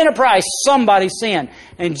paying a price, somebody's sinned.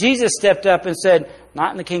 And Jesus stepped up and said,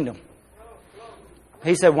 not in the kingdom.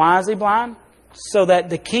 He said, why is he blind? So that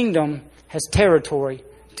the kingdom has territory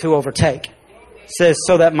to overtake. It says,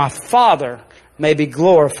 so that my Father may be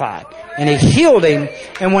glorified. And he healed him.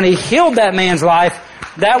 And when he healed that man's life,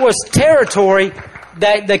 that was territory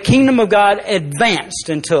that the kingdom of God advanced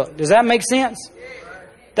and took. Does that make sense?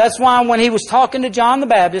 That's why when he was talking to John the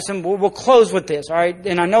Baptist, and we'll close with this, all right?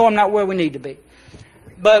 And I know I'm not where we need to be.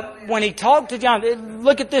 But when he talked to John,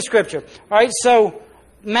 look at this scripture. All right, so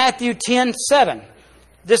Matthew 10:7.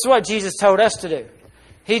 This is what Jesus told us to do.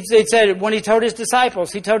 He said when he told his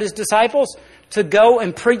disciples to go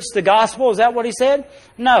and preach the gospel. Is that what he said?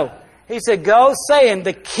 No. He said, go saying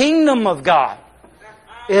the kingdom of God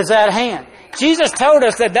is at hand. Jesus told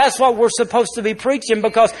us that that's what we're supposed to be preaching,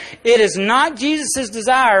 because it is not Jesus'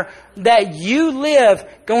 desire that you live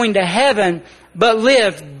going to heaven, but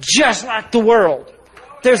live just like the world.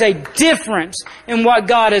 There's a difference in what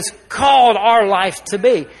God has called our life to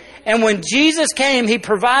be. And when Jesus came, He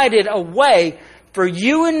provided a way for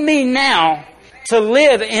you and me now to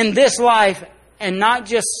live in this life and not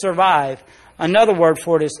just survive. Another word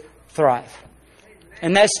for it is thrive.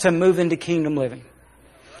 And that's to move into kingdom living.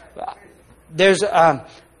 There's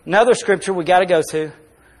another scripture we got to go to.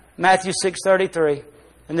 Matthew 6:33.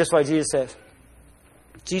 And this is what Jesus says.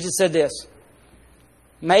 Jesus said this.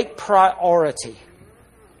 Make priority.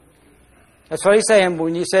 That's what He's saying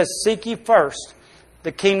when He says, seek ye first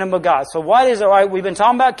the kingdom of God. So what is it? All right, we've been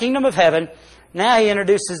talking about kingdom of heaven. Now He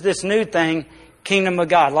introduces this new thing, kingdom of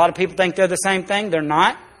God. A lot of people think they're the same thing. They're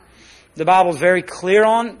not. The Bible's very clear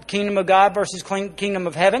on kingdom of God versus kingdom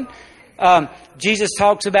of heaven. Jesus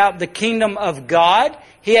talks about the kingdom of God.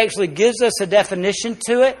 He actually gives us a definition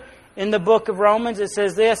to it in the book of Romans. It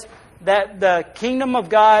says this, that the kingdom of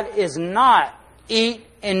God is not eat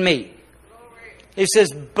and meat. He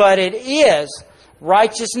says, but it is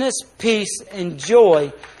righteousness, peace, and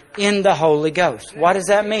joy in the Holy Ghost. What does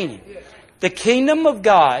that mean? The kingdom of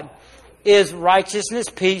God is righteousness,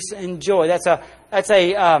 peace, and joy. That's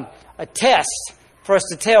a test for us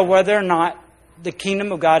to tell whether or not the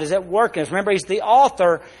kingdom of God is at work in us. Remember, He's the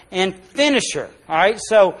author and finisher. All right?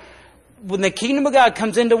 So, when the kingdom of God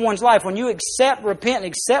comes into one's life, when you accept, repent, and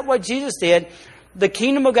accept what Jesus did, the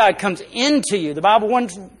kingdom of God comes into you. The Bible, one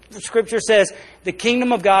scripture says, the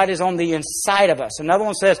kingdom of God is on the inside of us. Another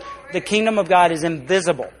one says, the kingdom of God is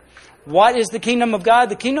invisible. What is the kingdom of God?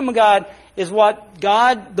 The kingdom of God is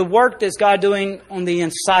the work that's God doing on the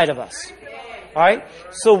inside of us. All right?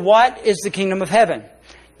 So what is the kingdom of heaven?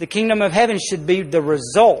 The kingdom of heaven should be the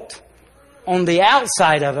result on the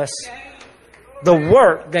outside of us, the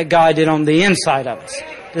work that God did on the inside of us.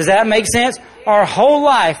 Does that make sense? Our whole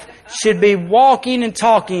life should be walking and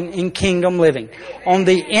talking in kingdom living. On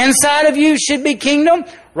the inside of you should be kingdom,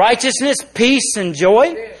 righteousness, peace, and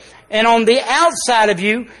joy. And on the outside of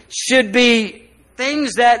you should be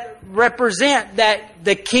things that represent that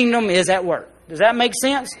the kingdom is at work. Does that make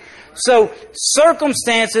sense? So,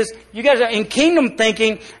 circumstances, you guys are in kingdom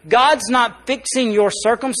thinking, God's not fixing your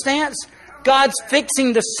circumstance. God's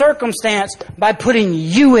fixing the circumstance by putting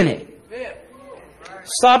you in it.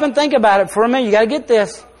 Stop and think about it for a minute. You got to get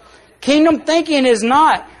this. Kingdom thinking is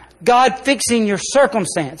not God fixing your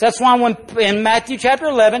circumstance. That's why when in Matthew chapter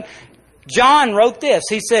 11, John wrote this.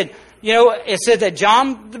 He said, it said that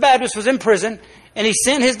John the Baptist was in prison and he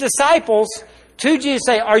sent his disciples to Jesus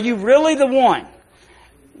to say, are you really the one?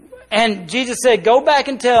 And Jesus said, go back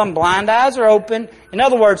and tell them blind eyes are open. In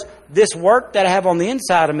other words, this work that I have on the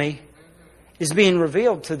inside of me is being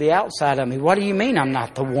revealed to the outside of me. What do you mean I'm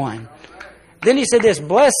not the one? Then he said this,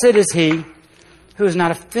 blessed is he who is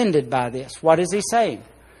not offended by this. What is he saying?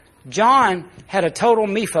 John had a total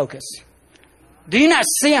me focus. Do you not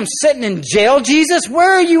see I'm sitting in jail, Jesus?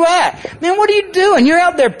 Where are you at? Man, what are you doing? You're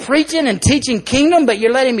out there preaching and teaching kingdom, but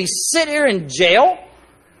you're letting me sit here in jail?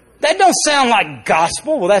 That don't sound like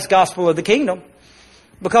gospel. Well, that's gospel of the kingdom.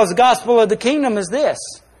 Because the gospel of the kingdom is this.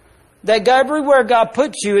 That everywhere God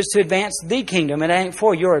puts you is to advance the kingdom. It ain't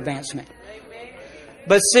for your advancement.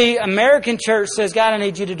 But see, American church says, God, I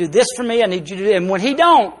need you to do this for me. I need you to do it. And when He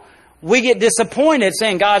don't, we get disappointed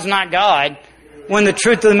saying God's not God. When the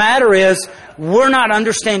truth of the matter is, we're not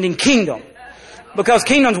understanding kingdom. Because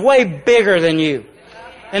kingdom's way bigger than you.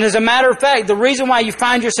 And as a matter of fact, the reason why you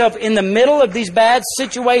find yourself in the middle of these bad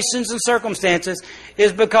situations and circumstances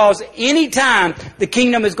is because any time the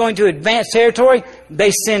kingdom is going to advance territory, they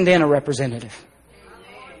send in a representative.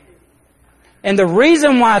 And the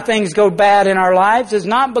reason why things go bad in our lives is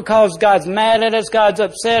not because God's mad at us, God's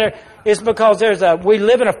upset. It's because we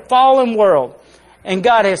live in a fallen world. And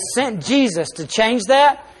God has sent Jesus to change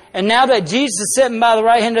that. And now that Jesus is sitting by the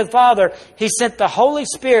right hand of the Father, He sent the Holy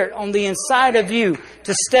Spirit on the inside of you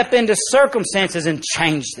to step into circumstances and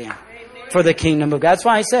change them for the kingdom of God. That's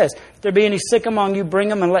why He says, if there be any sick among you, bring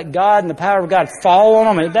them and let God and the power of God fall on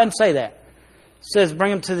them. And it doesn't say that. It says,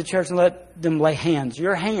 bring them to the church and let them lay hands.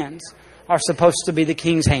 Your hands are supposed to be the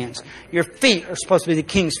King's hands. Your feet are supposed to be the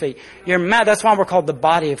King's feet. Your mouth, that's why we're called the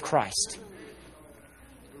body of Christ.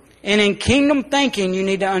 And in kingdom thinking, you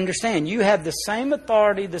need to understand, you have the same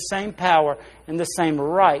authority, the same power, and the same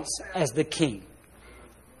rights as the king.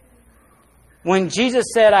 When Jesus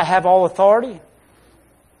said, I have all authority,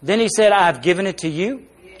 then He said, I have given it to you.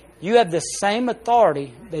 You have the same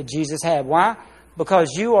authority that Jesus had. Why?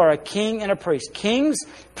 Because you are a king and a priest. Kings,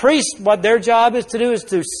 priests, what their job is to do is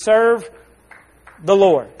to serve the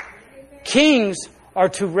Lord. Kings are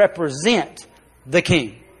to represent the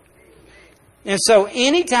king. And so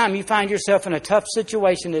anytime you find yourself in a tough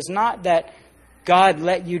situation, it's not that God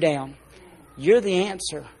let you down. You're the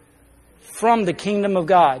answer from the kingdom of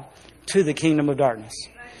God to the kingdom of darkness.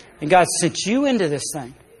 And God sent you into this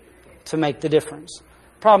thing to make the difference.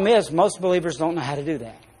 Problem is, most believers don't know how to do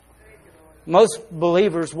that. Most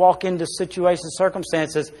believers walk into situations,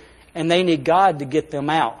 circumstances, and they need God to get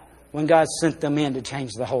them out when God sent them in to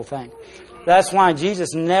change the whole thing. That's why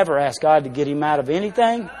Jesus never asked God to get Him out of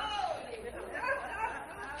anything.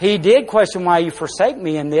 He did question why you forsake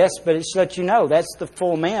me in this, but it should let you know that's the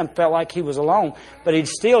full man felt like he was alone, but he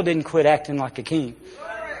still didn't quit acting like a king.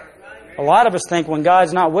 A lot of us think when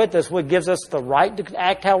God's not with us, what gives us the right to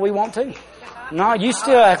act how we want to? No, you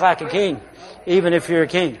still act like a king, even if you're a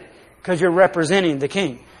king, because you're representing the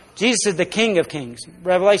king. Jesus is the King of Kings.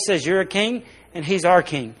 Revelation says you're a king and He's our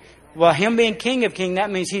king. Well, Him being King of Kings, that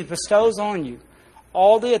means He bestows on you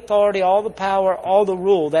all the authority, all the power, all the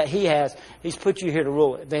rule that He has. He's put you here to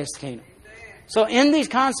rule it, advance the kingdom. So in these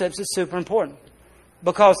concepts, it's super important.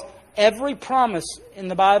 Because every promise in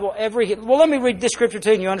the Bible, well, let me read this scripture to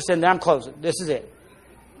you and you understand that I'm closing. This is it.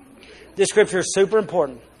 This scripture is super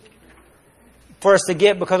important for us to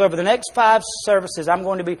get, because over the next 5 services,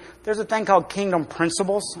 there's a thing called kingdom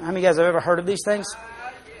principles. How many of you guys have ever heard of these things?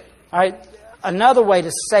 All right. Another way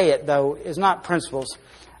to say it, though, is not principles.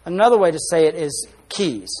 Another way to say it is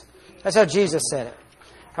keys. That's how Jesus said it.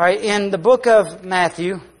 All right, in the book of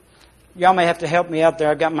Matthew, y'all may have to help me out there.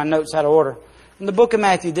 I've got my notes out of order. In the book of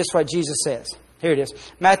Matthew, this is what Jesus says. Here it is.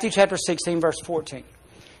 Matthew chapter 16, verse 14.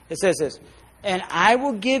 It says this, and I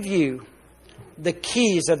will give you the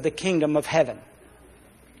keys of the kingdom of heaven.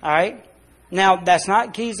 All right? Now, that's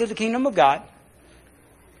not keys of the kingdom of God.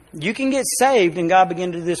 You can get saved and God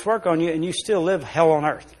begin to do this work on you and you still live hell on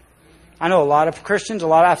earth. I know a lot of Christians,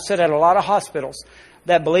 I've sat at a lot of hospitals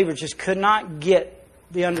that believers just could not get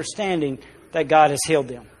the understanding that God has healed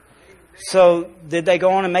them. So did they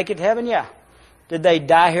go on and make it to heaven? Yeah. Did they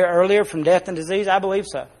die here earlier from death and disease? I believe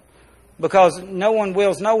so. Because no one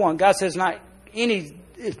wills no one. God says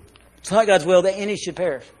it's not God's will that any should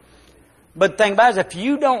perish. But the thing about it is, if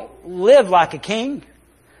you don't live like a king,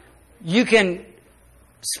 you can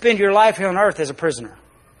spend your life here on earth as a prisoner.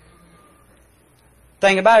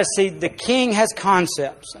 Thing about it, see, the king has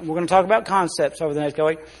concepts. And we're going to talk about concepts over the next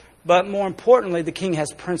week. But more importantly, the king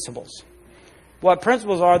has principles. What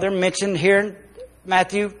principles are, they're mentioned here in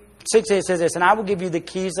Matthew 16. It says this, and I will give you the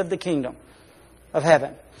keys of the kingdom of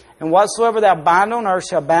heaven. And whatsoever thou bind on earth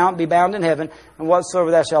shall be bound in heaven. And whatsoever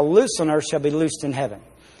thou shalt loose on earth shall be loosed in heaven.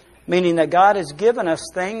 Meaning that God has given us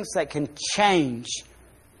things that can change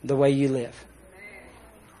the way you live.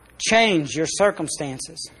 Change your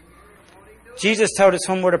circumstances. Jesus told us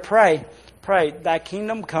when we're to pray, thy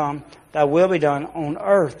kingdom come, thy will be done on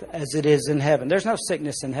earth as it is in heaven. There's no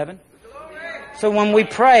sickness in heaven. So when we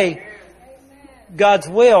pray God's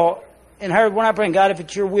will, and we're not praying, God, if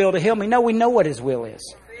it's your will to heal me. No, we know what His will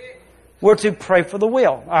is. We're to pray for the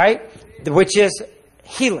will, all right? Which is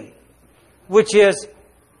healing, which is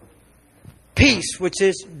peace, which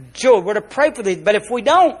is joy. We're to pray for these. But if we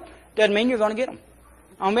don't, doesn't mean you're going to get them.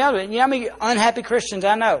 On the other hand, you know how many unhappy Christians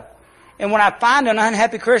I know? And when I find an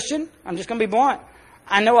unhappy Christian, I'm just going to be blunt.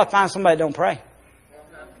 I know I find somebody that don't pray.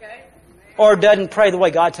 Or doesn't pray the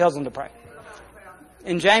way God tells them to pray.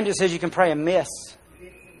 In James it says you can pray amiss.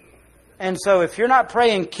 And so if you're not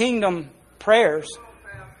praying kingdom prayers,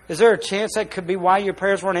 is there a chance that could be why your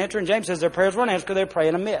prayers weren't answered? And James says their prayers weren't answered because they're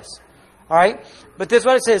praying amiss. All right? But this is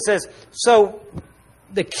what it says. It says, so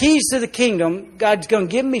the keys to the kingdom, God's going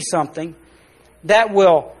to give me something that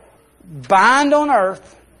will bind on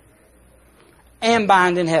earth and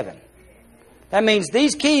bind in heaven. That means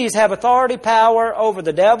these keys have authority, power over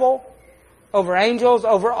the devil, over angels,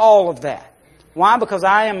 over all of that. Why? Because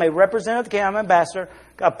I am a representative of the king. I'm an ambassador.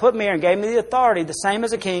 God put me here and gave me the authority, the same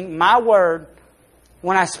as a king. My word,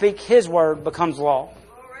 when I speak His word, becomes law.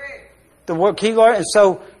 The word key, Lord. And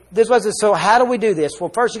so this was it. So how do we do this? Well,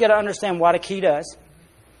 first you got to understand what a key does.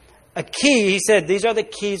 A key, he said, these are the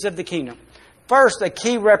keys of the kingdom. First, a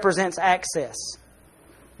key represents access.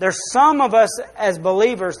 There's some of us as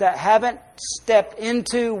believers that haven't stepped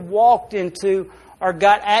into, walked into, or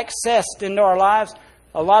got accessed into our lives.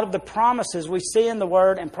 A lot of the promises we see in the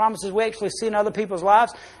Word and promises we actually see in other people's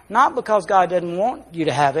lives, not because God doesn't want you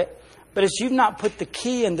to have it, but it's you've not put the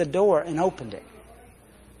key in the door and opened it.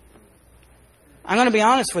 I'm going to be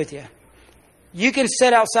honest with you. You can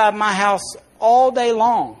sit outside my house all day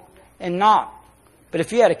long and knock. But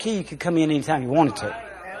if you had a key, you could come in anytime you wanted to.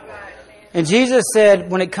 And Jesus said,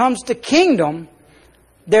 when it comes to kingdom,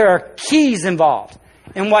 there are keys involved.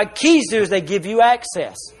 And what keys do is they give you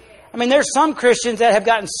access. I mean, there's some Christians that have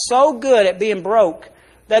gotten so good at being broke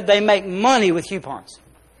that they make money with coupons.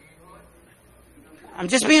 I'm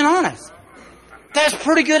just being honest. That's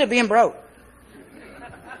pretty good at being broke.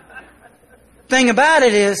 Thing about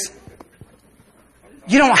it is,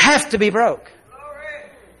 you don't have to be broke.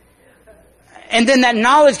 And then that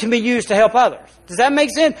knowledge can be used to help others. Does that make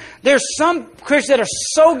sense? There's some Christians that are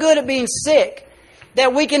so good at being sick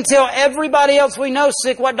that we can tell everybody else we know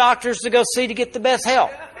sick what doctors to go see to get the best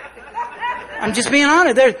help. I'm just being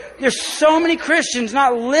honest. There's so many Christians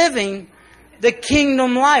not living the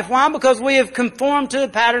kingdom life. Why? Because we have conformed to the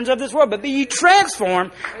patterns of this world. But be ye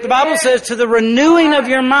transformed, the Bible says, to the renewing of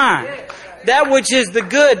your mind. That which is the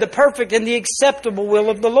good, the perfect, and the acceptable will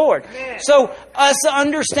of the Lord. So us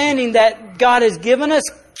understanding that God has given us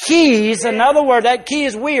keys, another word, that key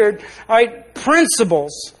is weird, all right,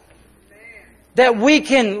 principles that we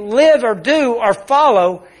can live or do or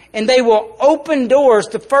follow, and they will open doors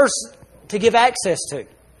to give access to.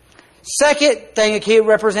 Second thing, a key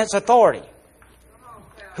represents authority.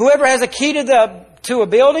 Whoever has a key to a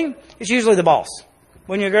building is usually the boss.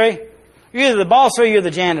 Wouldn't you agree? You're either the boss or you're the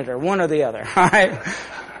janitor, one or the other. All right.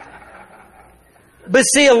 But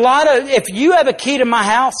see, if you have a key to my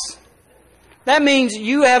house, that means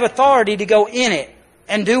you have authority to go in it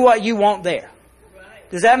and do what you want there.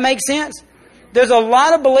 Does that make sense? There's a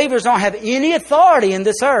lot of believers don't have any authority in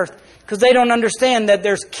this earth because they don't understand that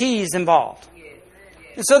there's keys involved.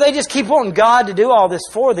 And so they just keep wanting God to do all this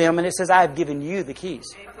for them, and it says, I have given you the keys.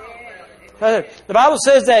 The Bible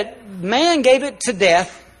says that man gave it to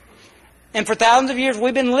death, and for thousands of years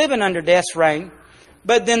we've been living under death's reign.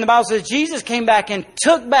 But then the Bible says Jesus came back and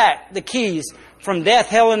took back the keys from death,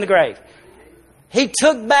 hell, and the grave. He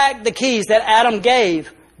took back the keys that Adam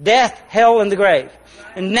gave, death, hell, and the grave.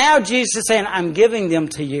 And now Jesus is saying, I'm giving them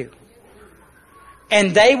to you.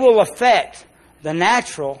 And they will affect the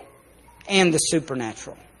natural and the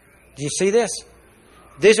supernatural. Do you see this?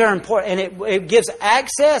 These are important. And it gives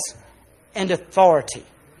access and authority.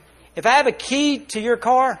 If I have a key to your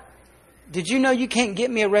car, did you know you can't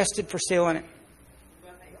get me arrested for stealing it?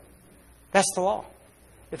 That's the law.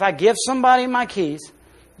 If I give somebody my keys,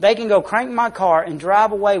 they can go crank my car and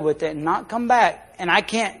drive away with it and not come back. And I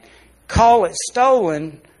can't call it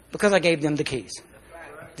stolen because I gave them the keys.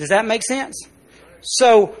 Does that make sense?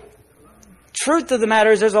 So, truth of the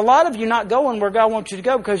matter is there's a lot of you not going where God wants you to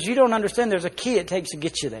go because you don't understand there's a key it takes to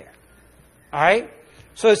get you there. All right?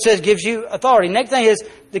 So it says gives you authority. Next thing is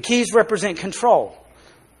the keys represent control.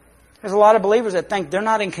 There's a lot of believers that think they're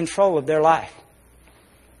not in control of their life.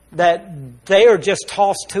 That they are just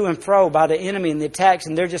tossed to and fro by the enemy and the attacks,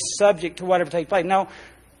 and they're just subject to whatever takes place. No,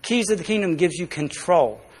 keys of the kingdom gives you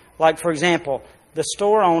control. Like, for example, the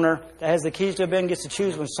store owner that has the keys to a building gets to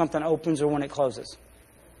choose when something opens or when it closes.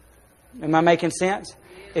 Am I making sense?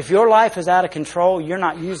 If your life is out of control, you're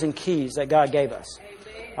not using keys that God gave us.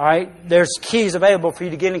 All right? There's keys available for you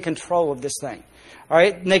to get in control of this thing. All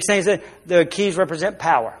right? Next thing is that the keys represent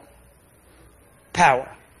power.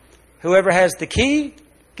 Power. Whoever has the key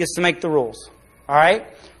gets to make the rules. All right?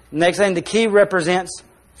 Next thing, the key represents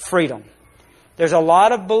freedom. There's a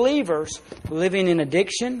lot of believers living in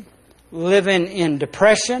addiction, living in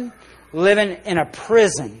depression, living in a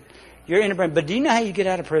prison. You're in a prison. But do you know how you get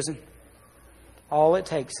out of prison? All it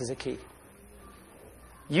takes is a key.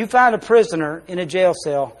 You find a prisoner in a jail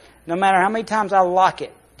cell, no matter how many times I lock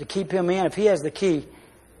it to keep him in, if he has the key,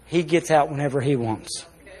 he gets out whenever he wants.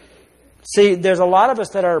 See, there's a lot of us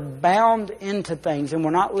that are bound into things and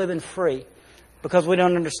we're not living free because we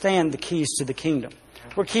don't understand the keys to the kingdom.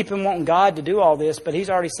 We're keeping wanting God to do all this, but He's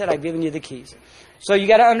already said, I've given you the keys. So you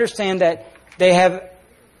got to understand that they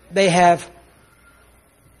have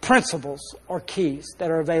principles or keys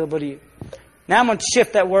that are available to you. Now I'm going to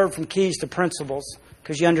shift that word from keys to principles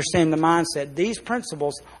because you understand the mindset. These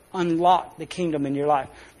principles unlock the kingdom in your life.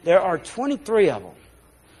 There are 23 of them.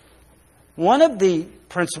 One of the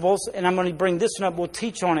principles, and I'm going to bring this one up, we'll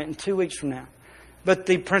teach on it in 2 weeks from now, but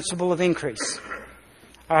the principle of increase.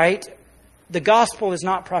 All right? The gospel is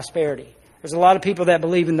not prosperity. There's a lot of people that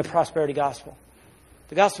believe in the prosperity gospel.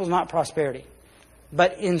 The gospel is not prosperity.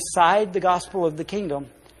 But inside the gospel of the kingdom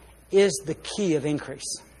is the key of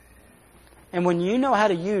increase. And when you know how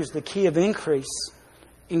to use the key of increase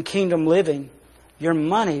in kingdom living, your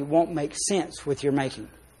money won't make sense with your making.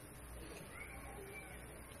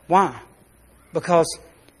 Why? Because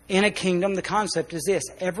in a kingdom, the concept is this.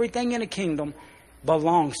 Everything in a kingdom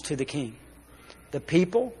belongs to the king. The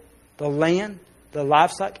people, the land, the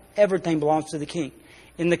livestock, everything belongs to the king.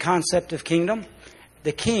 In the concept of kingdom,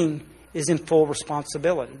 the king is in full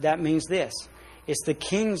responsibility. That means this. It's the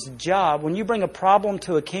king's job. When you bring a problem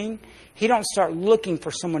to a king, he don't start looking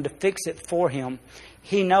for someone to fix it for him.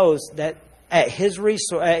 He knows that at his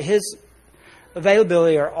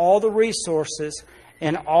availability are all the resources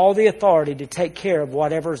and all the authority to take care of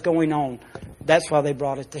whatever is going on. That's why they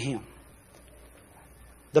brought it to him.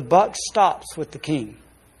 The buck stops with the king.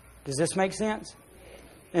 Does this make sense?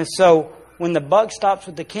 And so when the buck stops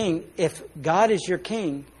with the king, if God is your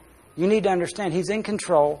king, you need to understand He's in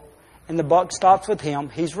control and the buck stops with Him.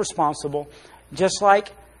 He's responsible. Just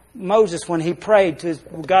like Moses, when he prayed to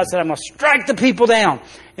God said, I'm going to strike the people down.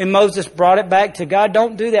 And Moses brought it back to God.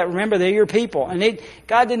 Don't do that. Remember, they're your people. And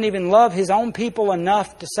God didn't even love His own people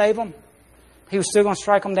enough to save them. He was still going to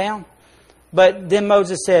strike them down. But then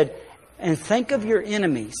Moses said, and think of your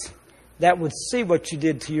enemies that would see what you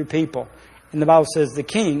did to your people. And the Bible says the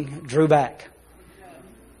king drew back.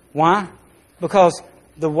 Why? Because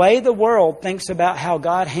the way the world thinks about how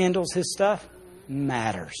God handles His stuff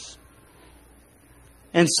matters.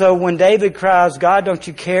 And so when David cries, God, don't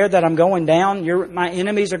you care that I'm going down? My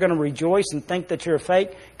enemies are going to rejoice and think that you're a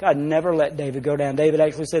fake. God never let David go down. David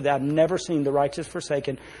actually said that I've never seen the righteous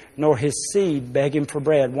forsaken, nor his seed begging for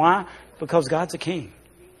bread. Why? Because God's a king.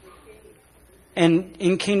 And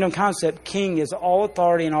in kingdom concept, king is all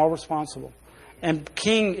authority and all responsible. And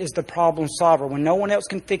king is the problem solver. When no one else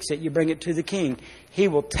can fix it, you bring it to the king. He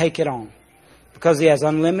will take it on. Because he has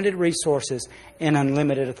unlimited resources and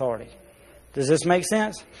unlimited authority. Does this make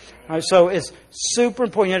sense? All right, so it's super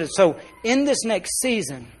important. So in this next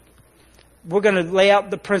season, we're going to lay out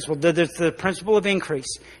the principle. There's the principle of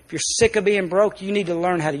increase. If you're sick of being broke, you need to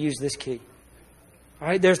learn how to use this key. All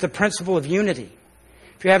right, there's the principle of unity.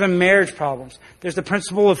 If you're having marriage problems, there's the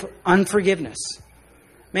principle of unforgiveness.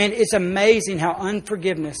 Man, it's amazing how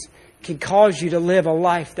unforgiveness can cause you to live a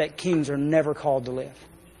life that kings are never called to live.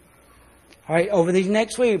 All right, over these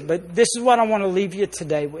next week. But this is what I want to leave you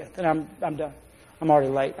today with. And I'm done. I'm already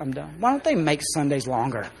late. I'm done. Why don't they make Sundays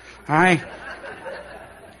longer? All right.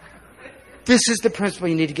 This is the principle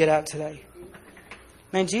you need to get out today.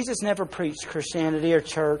 Man, Jesus never preached Christianity or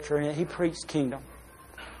church or anything. He preached kingdom.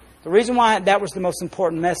 The reason why that was the most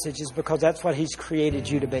important message is because that's what He's created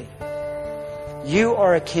you to be. You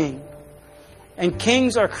are a king. And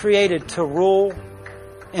kings are created to rule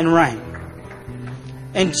and reign.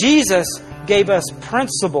 And Jesus gave us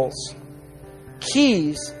principles,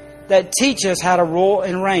 keys that teach us how to rule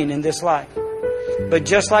and reign in this life. But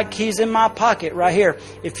just like keys in my pocket right here,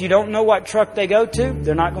 if you don't know what truck they go to,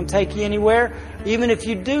 they're not going to take you anywhere. Even if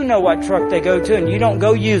you do know what truck they go to and you don't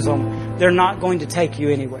go use them, they're not going to take you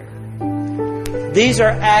anywhere. These are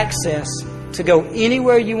access to go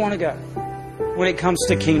anywhere you want to go when it comes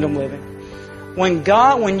to kingdom living.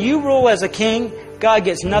 When you rule as a king, God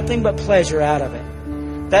gets nothing but pleasure out of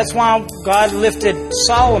it. That's why God lifted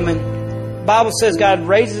Solomon. The Bible says God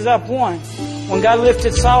raises up one. When God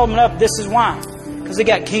lifted Solomon up, this is why. Because he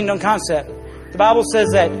got kingdom concept. The Bible says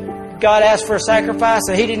that God asked for a sacrifice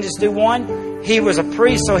and He didn't just do one. He was a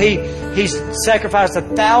priest, so he sacrificed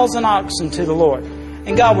 1,000 oxen to the Lord.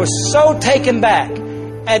 And God was so taken back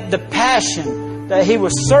at the passion that he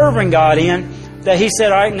was serving God in that He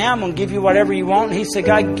said, all right, now I'm going to give you whatever you want. And He said,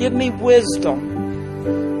 God, give me wisdom.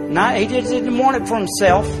 He didn't want it for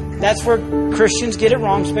Himself. That's where Christians get it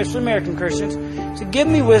wrong, especially American Christians. He said, give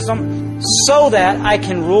me wisdom so that I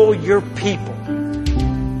can rule your people.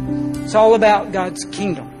 It's all about God's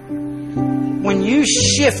kingdom. When you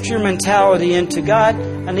shift your mentality into God,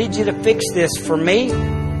 I need you to fix this for me,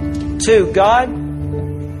 to God.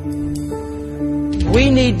 We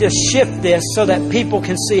need to shift this so that people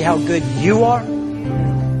can see how good you are.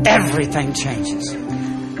 Everything changes.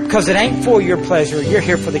 Because it ain't for your pleasure. You're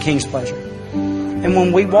here for the King's pleasure. And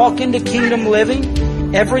when we walk into kingdom living,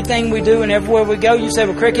 everything we do and everywhere we go. You say,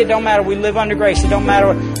 well, Cricket, it don't matter. We live under grace. It don't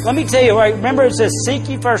matter. Let me tell you, right? Remember it says, seek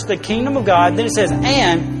ye first the kingdom of God. Then it says,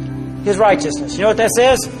 and His righteousness. You know what that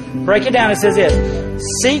says? Break it down. It says this.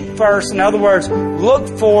 Seek first. In other words, look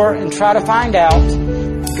for and try to find out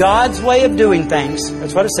God's way of doing things.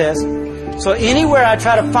 That's what it says. So anywhere I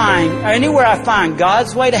find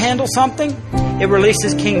God's way to handle something, it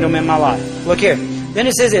releases kingdom in my life. Look here. Then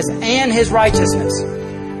it says this, and His righteousness.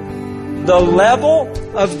 The level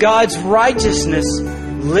of God's righteousness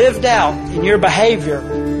lived out in your behavior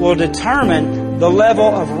will determine the level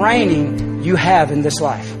of reigning you have in this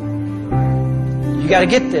life. You got to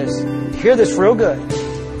get this. Hear this real good.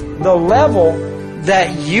 The level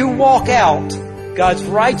that you walk out God's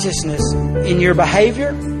righteousness in your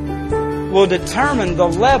behavior will determine the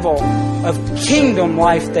level of kingdom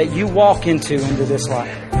life that you walk into this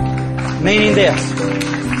life. Meaning this.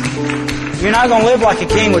 You're not going to live like a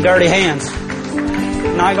king with dirty hands.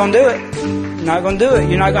 You're not going to do it. You're not going to do it.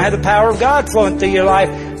 You're not going to have the power of God flowing through your life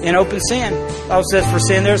in open sin. The Bible says for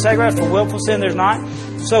sin there's sacrifice, for willful sin there's not.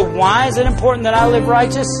 So why is it important that I live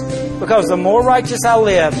righteous? Because the more righteous I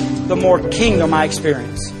live, the more kingdom I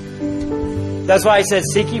experience. That's why He said,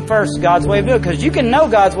 seek ye first God's way of doing it. Because you can know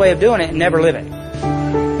God's way of doing it and never live it.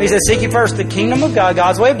 He says, seek ye first the kingdom of God,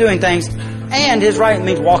 God's way of doing things, and His right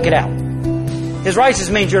means walk it out. His righteousness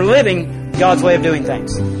means you're living God's way of doing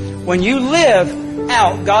things. When you live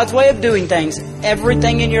out God's way of doing things,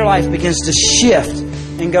 everything in your life begins to shift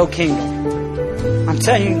and go kingdom. I'm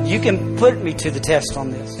telling you, you can put me to the test on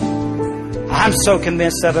this. I'm so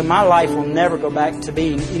convinced of it. My life will never go back to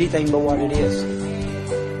being anything but what it is.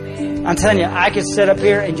 I'm telling you, I could sit up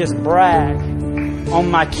here and just brag on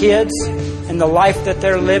my kids and the life that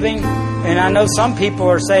they're living. And I know some people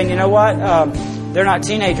are saying, you know what, they're not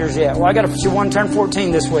teenagers yet. Well, I got one turned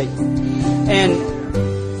 14 this week.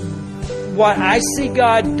 And what I see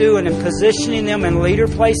God doing and positioning them in leader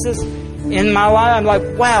places in my life, I'm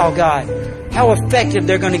like, wow, God, how effective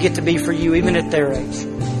they're going to get to be for you even at their age.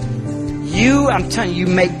 I'm telling you,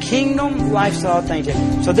 make kingdom lifestyle changes.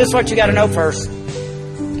 So this is what you got to know first.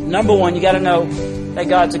 Number one, you got to know that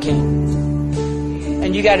God's a king.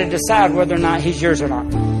 And you got to decide whether or not He's yours or not.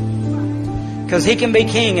 Because He can be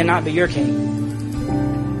king and not be your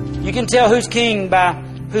king. You can tell who's king by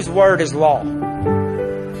whose word is law.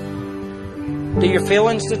 Do your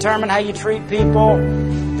feelings determine how you treat people?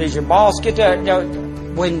 Does your boss get to...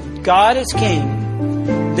 When God is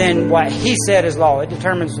king, then what He said is law. It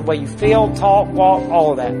determines the way you feel, talk, walk,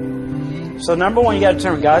 all of that. So number one, you got to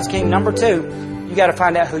determine God's king. Number two, you got to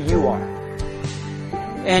find out who you are.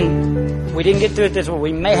 And we didn't get through it this week.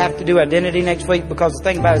 We may have to do identity next week, because the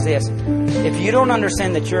thing about it is this. If you don't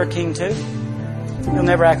understand that you're a king too, you'll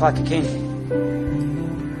never act like a king.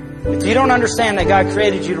 If you don't understand that God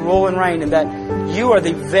created you to rule and reign, and that you are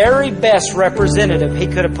the very best representative He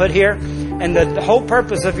could have put here, and the whole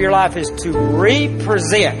purpose of your life is to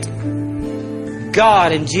represent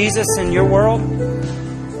God and Jesus in your world,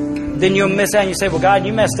 then you'll miss out and you say, well, God,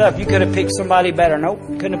 you messed up. You could have picked somebody better. Nope,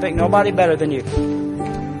 couldn't have picked nobody better than you.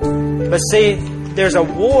 But see, there's a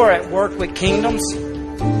war at work with kingdoms.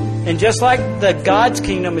 And just like the God's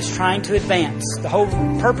kingdom is trying to advance, the whole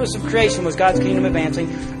purpose of creation was God's kingdom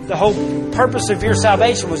advancing. The whole purpose of your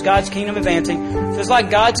salvation was God's kingdom advancing. Just like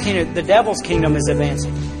God's kingdom, the devil's kingdom is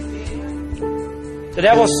advancing. The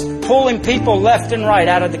devil's pulling people left and right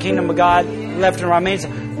out of the kingdom of God, left and right. Means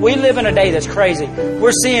we live in a day that's crazy.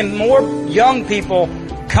 We're seeing more young people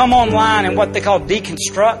come online and what they call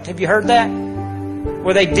deconstruct. Have you heard that?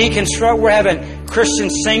 Where they deconstruct. We're having Christian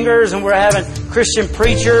singers and we're having Christian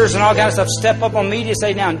preachers and all kinds of stuff step up on media,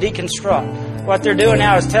 say now and deconstruct. What they're doing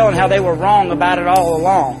now is telling how they were wrong about it all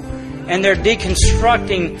along. And they're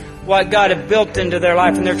deconstructing what God had built into their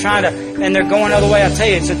life, and they're going the other way. I tell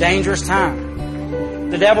you, it's a dangerous time.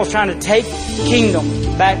 The devil's trying to take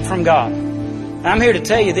kingdom back from God. And I'm here to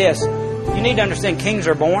tell you this. You need to understand kings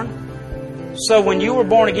are born. So when you were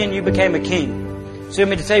born again, you became a king. So you want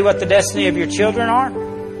me to tell you what the destiny of your children are?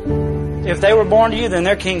 If they were born to you, then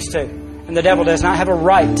they're kings too. And the devil does not have a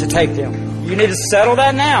right to take them. You need to settle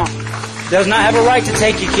that now. He does not have a right to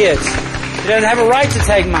take your kids. He doesn't have a right to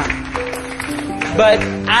take mine. But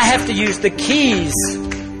I have to use the keys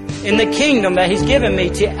in the kingdom that He's given me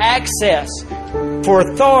to access, for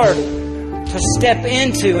authority, to step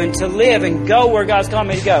into and to live and go where God's calling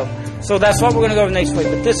me to go. So that's what we're going to go over next week.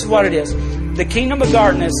 But this is what it is. The kingdom of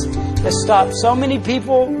darkness has stopped so many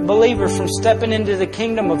people, believers, from stepping into the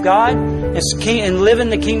kingdom of God and living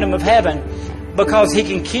the kingdom of heaven, because He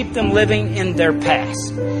can keep them living in their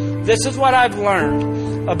past. This is what I've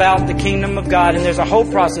learned about the kingdom of God, and there's a whole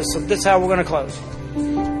process. So this is how we're going to close.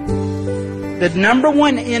 The number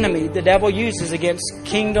one enemy the devil uses against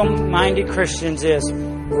kingdom-minded Christians is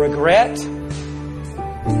regret,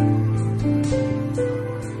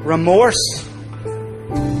 remorse,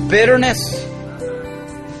 bitterness,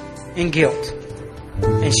 and guilt,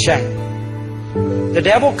 and shame. The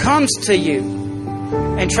devil comes to you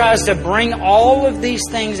and tries to bring all of these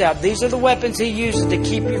things out. These are the weapons he uses to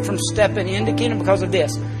keep you from stepping into kingdom because of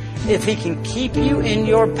this. If he can keep you in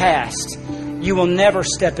your past, you will never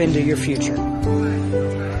step into your future.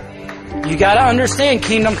 You got to understand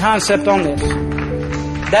kingdom concept on this.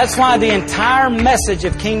 That's why the entire message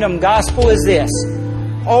of kingdom gospel is this.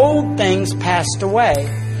 Old things passed away.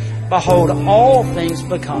 Behold, all things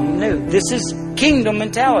become new. This is kingdom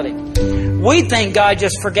mentality. We think God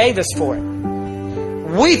just forgave us for it.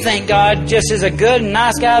 We think God just is a good and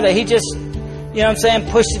nice guy that He just,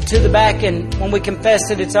 pushed it to the back, and when we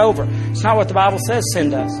confess it, it's over. It's not what the Bible says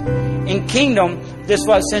sin does. In kingdom, this is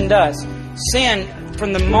what sin does. Sin,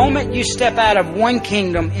 from the moment you step out of one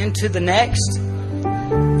kingdom into the next,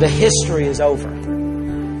 the history is over.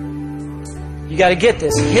 You got to get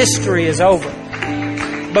this. History is over.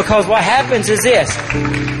 Because what happens is this.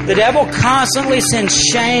 The devil constantly sends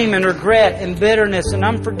shame and regret and bitterness and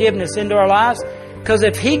unforgiveness into our lives. Because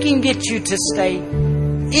if he can get you to stay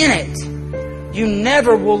in it, you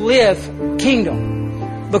never will live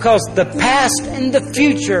kingdom. Because the past and the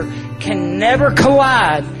future can never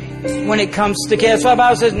collide when it comes to kingdom. That's why the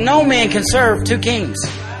Bible says no man can serve two kings.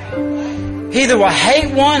 He either will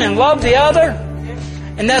hate one and love the other.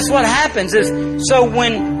 And that's what happens. So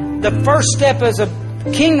when the first step as a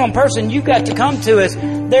kingdom person you've got to come to is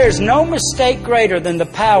there's no mistake greater than the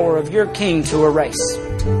power of your king to erase.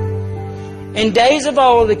 In days of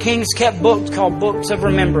old, the kings kept books called books of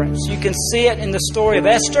remembrance. You can see it in the story of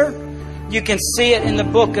Esther. You can see it in the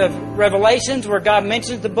book of Revelations where God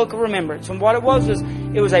mentions the book of remembrance. And what it was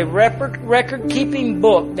it was a record-keeping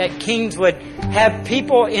book that kings would have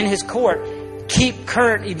people in his court keep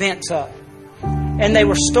current events up. And they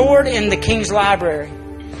were stored in the king's library.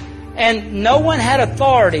 And no one had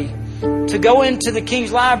authority to go into the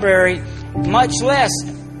king's library, much less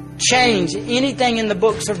change anything in the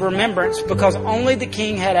books of remembrance, because only the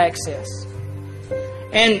king had access.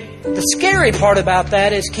 And the scary part about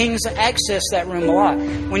that is kings access that room a lot.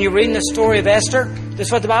 When you're reading the story of Esther, this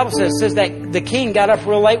is what the Bible says. It says that the king got up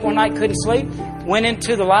real late one night, couldn't sleep, went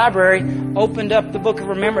into the library, opened up the book of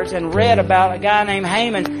remembrance, and read about a guy named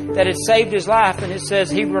Haman that had saved his life. And it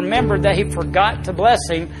says he remembered that he forgot to bless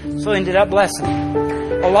him, so he ended up blessing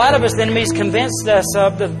him. A lot of us, the enemies convinced us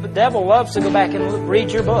of the devil loves to go back and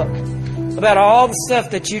read your book about all the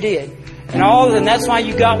stuff that you did. And that's why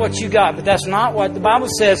you got what you got. But that's not what the Bible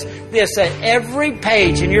says. This, that every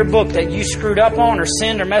page in your book that you screwed up on or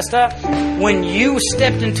sinned or messed up, when you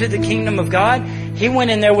stepped into the kingdom of God, He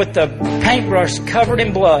went in there with the paintbrush covered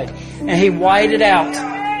in blood, and He whited out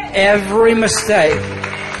every mistake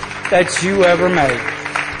that you ever made.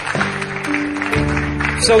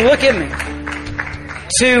 So look at me.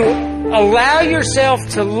 To allow yourself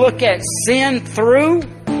to look at sin through,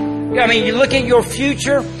 you look at your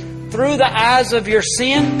future through the eyes of your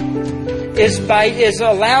sin, is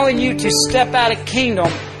allowing you to step out of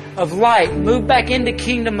kingdom of light, move back into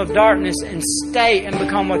kingdom of darkness, and stay and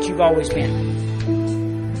become what you've always been.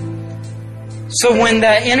 So when the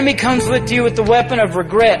enemy comes with you with the weapon of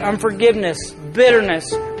regret, unforgiveness,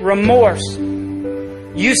 bitterness, remorse,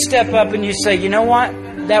 you step up and you say, you know what?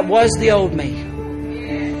 That was the old me.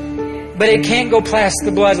 But it can't go past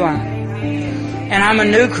the bloodline. And I'm a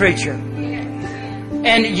new creature.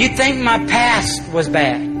 And you think my past was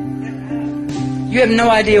bad. You have no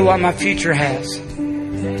idea what my future has.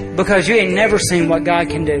 Because you ain't never seen what God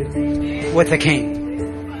can do with a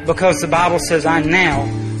king. Because the Bible says I now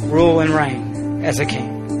rule and reign as a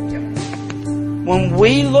king. When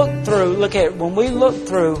we look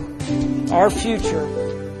through our future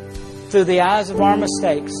through the eyes of our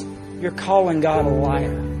mistakes, you're calling God a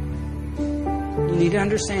liar. You need to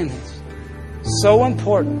understand this. So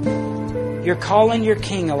important. You're calling your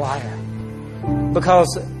king a liar.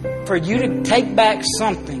 Because for you to take back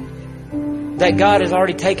something that God has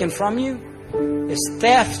already taken from you is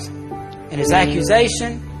theft and is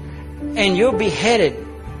accusation, and you'll be headed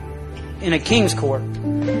in a king's court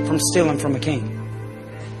from stealing from a king.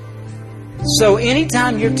 So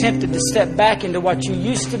anytime you're tempted to step back into what you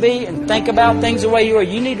used to be and think about things the way you are,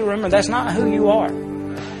 you need to remember that's not who you are.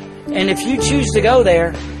 And if you choose to go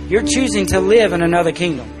there, you're choosing to live in another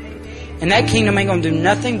kingdom. And that kingdom ain't going to do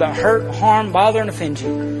nothing but hurt, harm, bother, and offend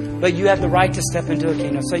you. But you have the right to step into a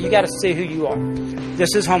kingdom. So you got to see who you are.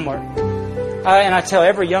 This is homework. And I tell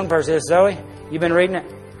every young person this, Zoe, you've been reading it?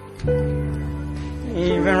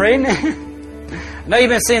 You've been reading it? I know you've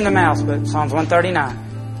been seeing the mouse, but Psalms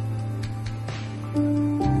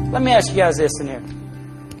 139. Let me ask you guys this in here.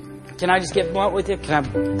 Can I just get blunt with you? Can I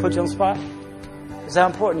put you on the spot? That's how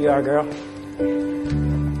important you are, girl.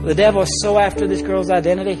 The devil is so after this girl's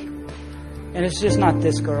identity. And it's just not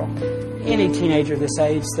this girl. Any teenager this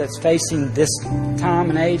age that's facing this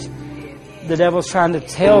time and age, the devil's trying to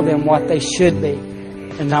tell them what they should be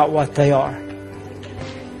and not what they are.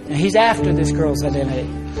 And he's after this girl's identity.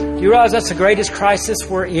 Do you realize that's the greatest crisis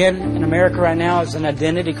we're in America right now is an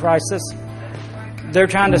identity crisis? They're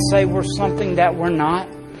trying to say we're something that we're not.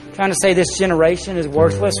 Trying to say this generation is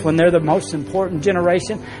worthless when they're the most important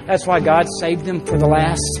generation. That's why God saved them for the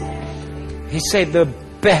last. He saved the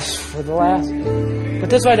best for the last. But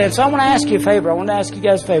this way, so I want to ask you a favor. I want to ask you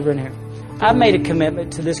guys a favor in here. I've made a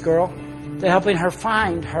commitment to this girl to helping her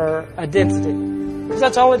find her identity. Because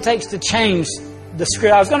that's all it takes to change the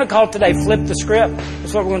script. I was going to call it today, Flip the Script.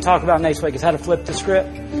 That's what we're going to talk about next week, is how to flip the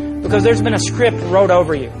script. Because there's been a script wrote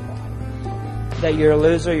over you. That you're a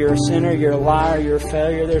loser, you're a sinner, you're a liar, you're a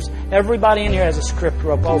failure. Everybody in here has a script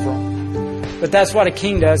wrote over them. But that's what a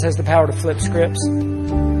king does, has the power to flip scripts.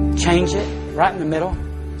 Change it right in the middle.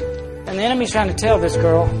 And the enemy's trying to tell this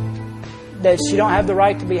girl that she don't have the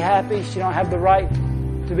right to be happy. She don't have the right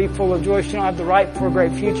to be full of joy. She don't have the right for a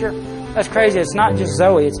great future. That's crazy. It's not just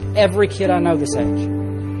Zoe. It's every kid I know this age.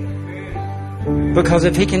 Because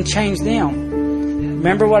if he can change them,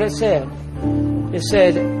 remember what it said? It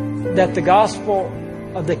said that the gospel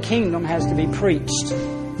of the kingdom has to be preached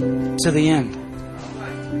to the end.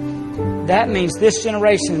 That means this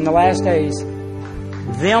generation in the last days,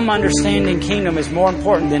 them understanding kingdom is more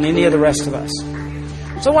important than any of the rest of us.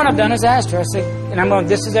 So what I've done is asked her, I said, and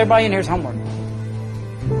this is everybody in here's homework.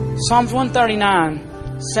 Psalms 139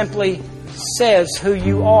 simply says who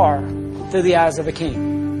you are through the eyes of a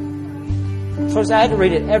king. So I had to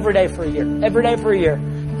read it every day for a year. Every day for a year,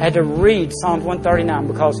 I had to read Psalms 139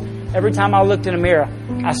 because every time I looked in a mirror,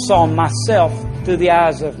 I saw myself through the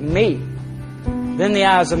eyes of me, then the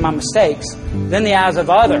eyes of my mistakes, then the eyes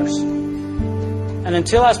of others. And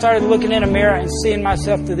until I started looking in a mirror and seeing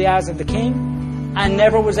myself through the eyes of the King, I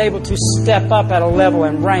never was able to step up at a level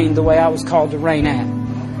and reign the way I was called to reign at.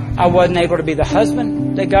 I wasn't able to be the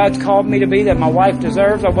husband that God's called me to be, that my wife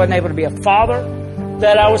deserves. I wasn't able to be a father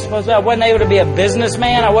that I was supposed to be. I wasn't able to be a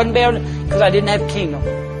businessman. I wasn't able to, because I didn't have kingdom.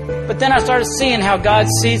 But then I started seeing how God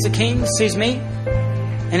sees the king, sees me,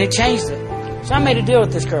 and it changed it. So I made a deal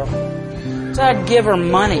with this girl. So I'd give her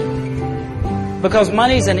money. Because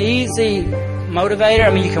money's an easy motivator.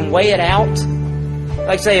 I mean, you can weigh it out.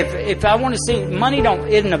 Like say, if I want to see, money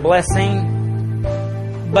isn't a blessing,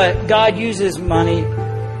 but God uses money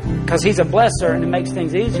because He's a blesser and it makes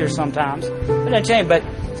things easier sometimes. It doesn't change. But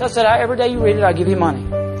so I said, every day you read it, I'll give you money.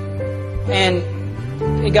 And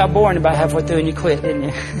it got boring about halfway through and you quit, didn't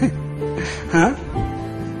you? Huh?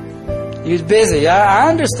 You was busy. I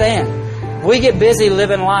understand. We get busy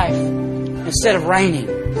living life instead of reigning.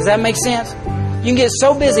 Does that make sense? You can get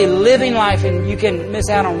so busy living life and you can miss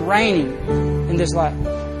out on reigning in this life.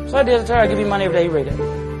 So I did it. I'll give you money every day you read it.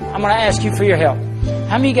 I'm going to ask you for your help.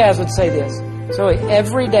 How many of you guys would say this? So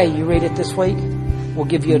every day you read it this week, we'll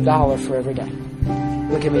give you $1 for every day.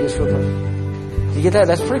 Look at me just real quick. You get that?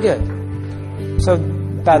 That's pretty good. So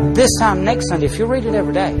by this time next Sunday, if you read it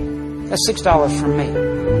every day, that's $6 from me.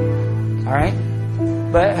 All right?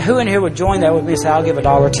 But who in here would join that with me and say, I'll give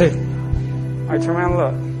 $1 too? All right, turn around and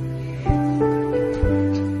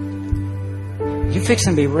look. You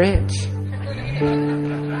fixing to be rich.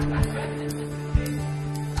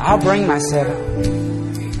 I'll bring my setup.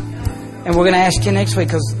 And we're going to ask you next week,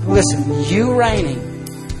 because listen, you reigning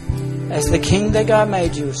as the king that God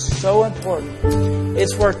made you is so important.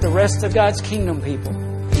 It's worth the rest of God's kingdom, people.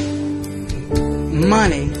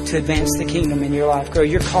 Money to advance the kingdom in your life. Girl,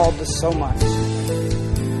 you're called to so much.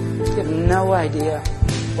 You have no idea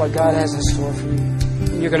what God has in store for you.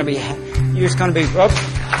 You're going to be, you're just going to be,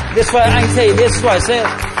 this is what I can tell you, this is what it says.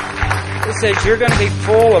 It says you're going to be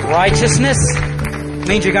full of righteousness. It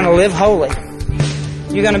means you're going to live holy.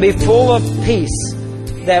 You're going to be full of peace.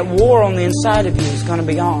 That war on the inside of you is going to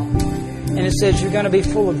be gone. And it says you're going to be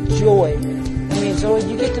full of joy. It means,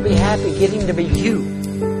 you get to be happy getting to be you,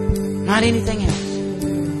 not anything else.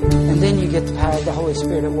 And then you get the power of the Holy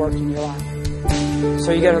Spirit at work in your life.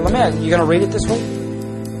 So you're going to read it this week?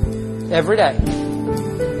 Every day.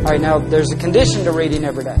 All right, now there's a condition to reading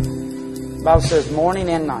every day. The Bible says morning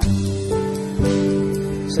and night.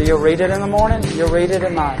 So you'll read it in the morning, you'll read it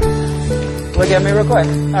at night. Look at me real quick.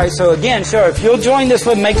 All right, so again, sure, if you'll join this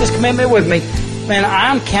with, make this commitment with me, man,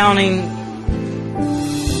 I'm counting,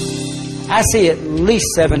 I see at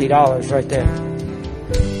least $70 right there.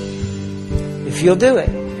 If you'll do it.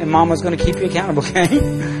 And Mama's going to keep you accountable, okay?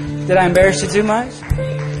 Did I embarrass you too much?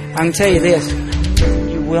 I can tell you this.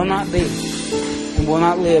 You will not be and will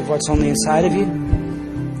not live what's on the inside of you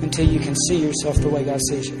until you can see yourself the way God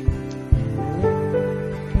sees you.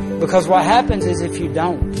 Because what happens is if you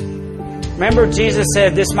don't. Remember Jesus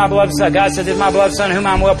said, this is my beloved Son. God said, this is my beloved Son whom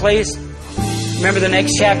I'm well pleased. Remember the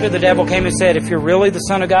next chapter, the devil came and said, if you're really the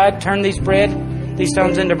Son of God, turn these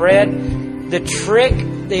stones into bread. The trick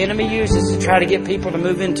the enemy uses to try to get people to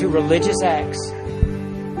move into religious acts,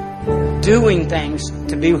 doing things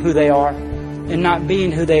to be who they are and not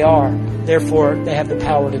being who they are. Therefore, they have the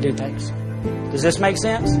power to do things. Does this make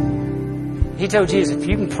sense? He told Jesus, if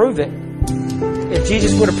you can prove it, if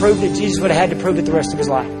Jesus would have proved it, Jesus would have had to prove it the rest of his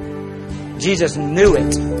life. Jesus knew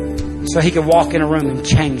it so he could walk in a room and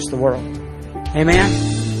change the world.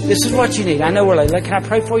 Amen? This is what you need. I know we're late. Can I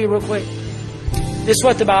pray for you real quick? This is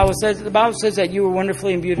what the Bible says. The Bible says that you were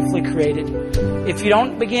wonderfully and beautifully created. If you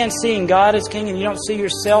don't begin seeing God as King and you don't see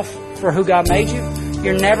yourself for who God made you,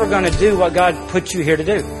 you're never going to do what God put you here to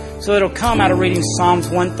do. So it'll come out of reading Psalms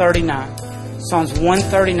 139. Psalms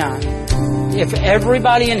 139. If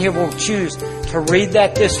everybody in here will choose to read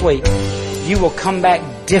that this week, you will come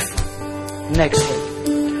back different next week.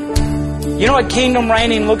 You know what kingdom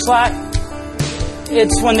reigning looks like?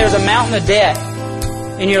 It's when there's a mountain of debt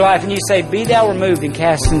in your life and you say, be thou removed and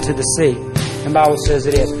cast into the sea. And the Bible says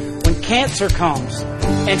it is. When cancer comes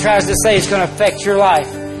and tries to say it's going to affect your life,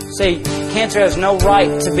 say, cancer has no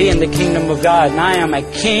right to be in the kingdom of God. And I am a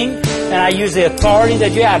king, and I use the authority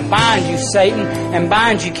that you have. I bind you, Satan, and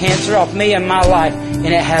bind you, cancer, off me and my life. And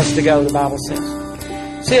it has to go, the Bible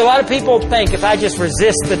says. See, a lot of people think if I just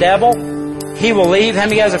resist the devil, he will leave. How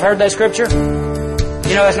many of you guys have heard that scripture?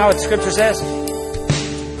 You know that's not what the scripture says?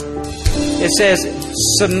 It says,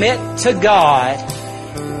 submit to God.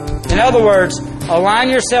 In other words, align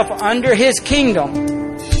yourself under his kingdom,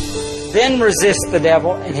 then resist the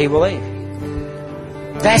devil and he will leave.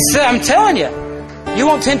 That's it, I'm telling you. You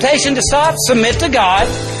want temptation to stop? Submit to God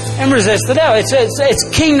and resist the devil. It's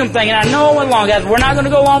a kingdom thing. And I know it went long, guys. We're not going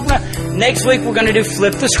to go long from that. Next week we're going to do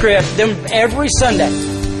Flip the Script. Then every Sunday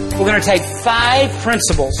we're going to take 5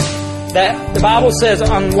 principles that the Bible says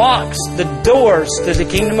unlocks the doors to the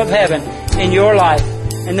kingdom of heaven in your life.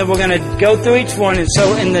 And then we're going to go through each one. And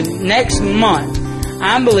so in the next month,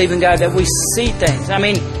 I'm believing, God, that we see things. I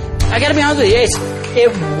mean, I got to be honest with you.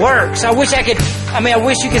 It works. I wish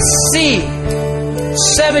you could see.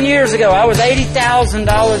 7 years ago, I was $80,000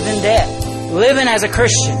 in debt, living as a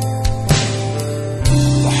Christian,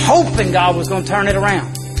 hoping God was going to turn it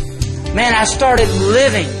around. Man, I started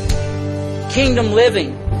living, kingdom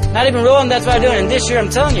living, not even realizing that's what I'm doing. And this year, I'm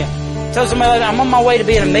telling you, tell somebody, I'm on my way to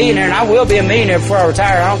being a millionaire, and I will be a millionaire before I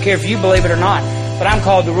retire. I don't care if you believe it or not, but I'm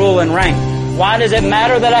called to rule and reign. Why does it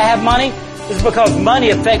matter that I have money? It's because money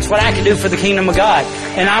affects what I can do for the kingdom of God.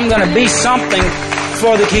 And I'm going to be something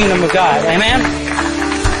for the kingdom of God. Amen?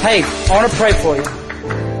 Hey, I want to pray for you.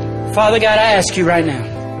 Father God, I ask you right now,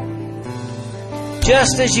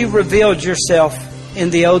 just as you revealed yourself in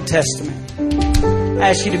the Old Testament, I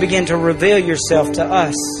ask you to begin to reveal yourself to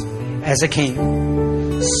us as a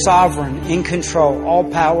king. Sovereign, in control,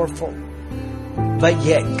 all-powerful, but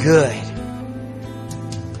yet good.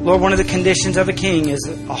 Lord, one of the conditions of a king is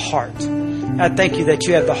a heart. I thank you that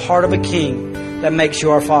you have the heart of a king that makes you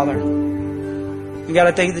our Father. And God,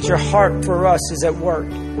 I thank you that your heart for us is at work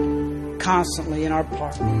constantly in our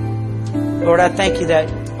part. Lord, I thank you that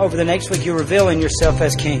over the next week you're revealing yourself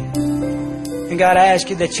as King. And God, I ask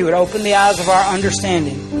you that you would open the eyes of our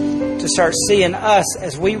understanding to start seeing us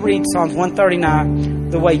as we read Psalms 139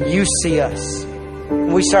 the way you see us.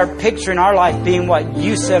 And we start picturing our life being what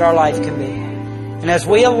you said our life can be. And as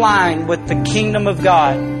we align with the kingdom of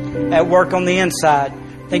God at work on the inside,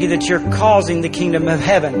 thank you that you're causing the kingdom of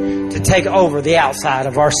heaven to take over the outside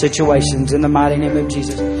of our situations in the mighty name of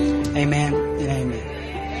Jesus. Amen and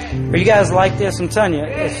amen. Are you guys like this? I'm telling you,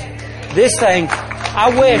 this thing, I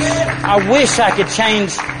wish I could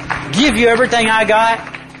give you everything I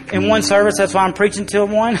got in one service. That's why I'm preaching till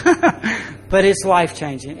 1. But it's life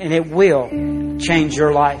changing, and it will change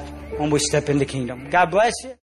your life when we step into the kingdom. God bless you.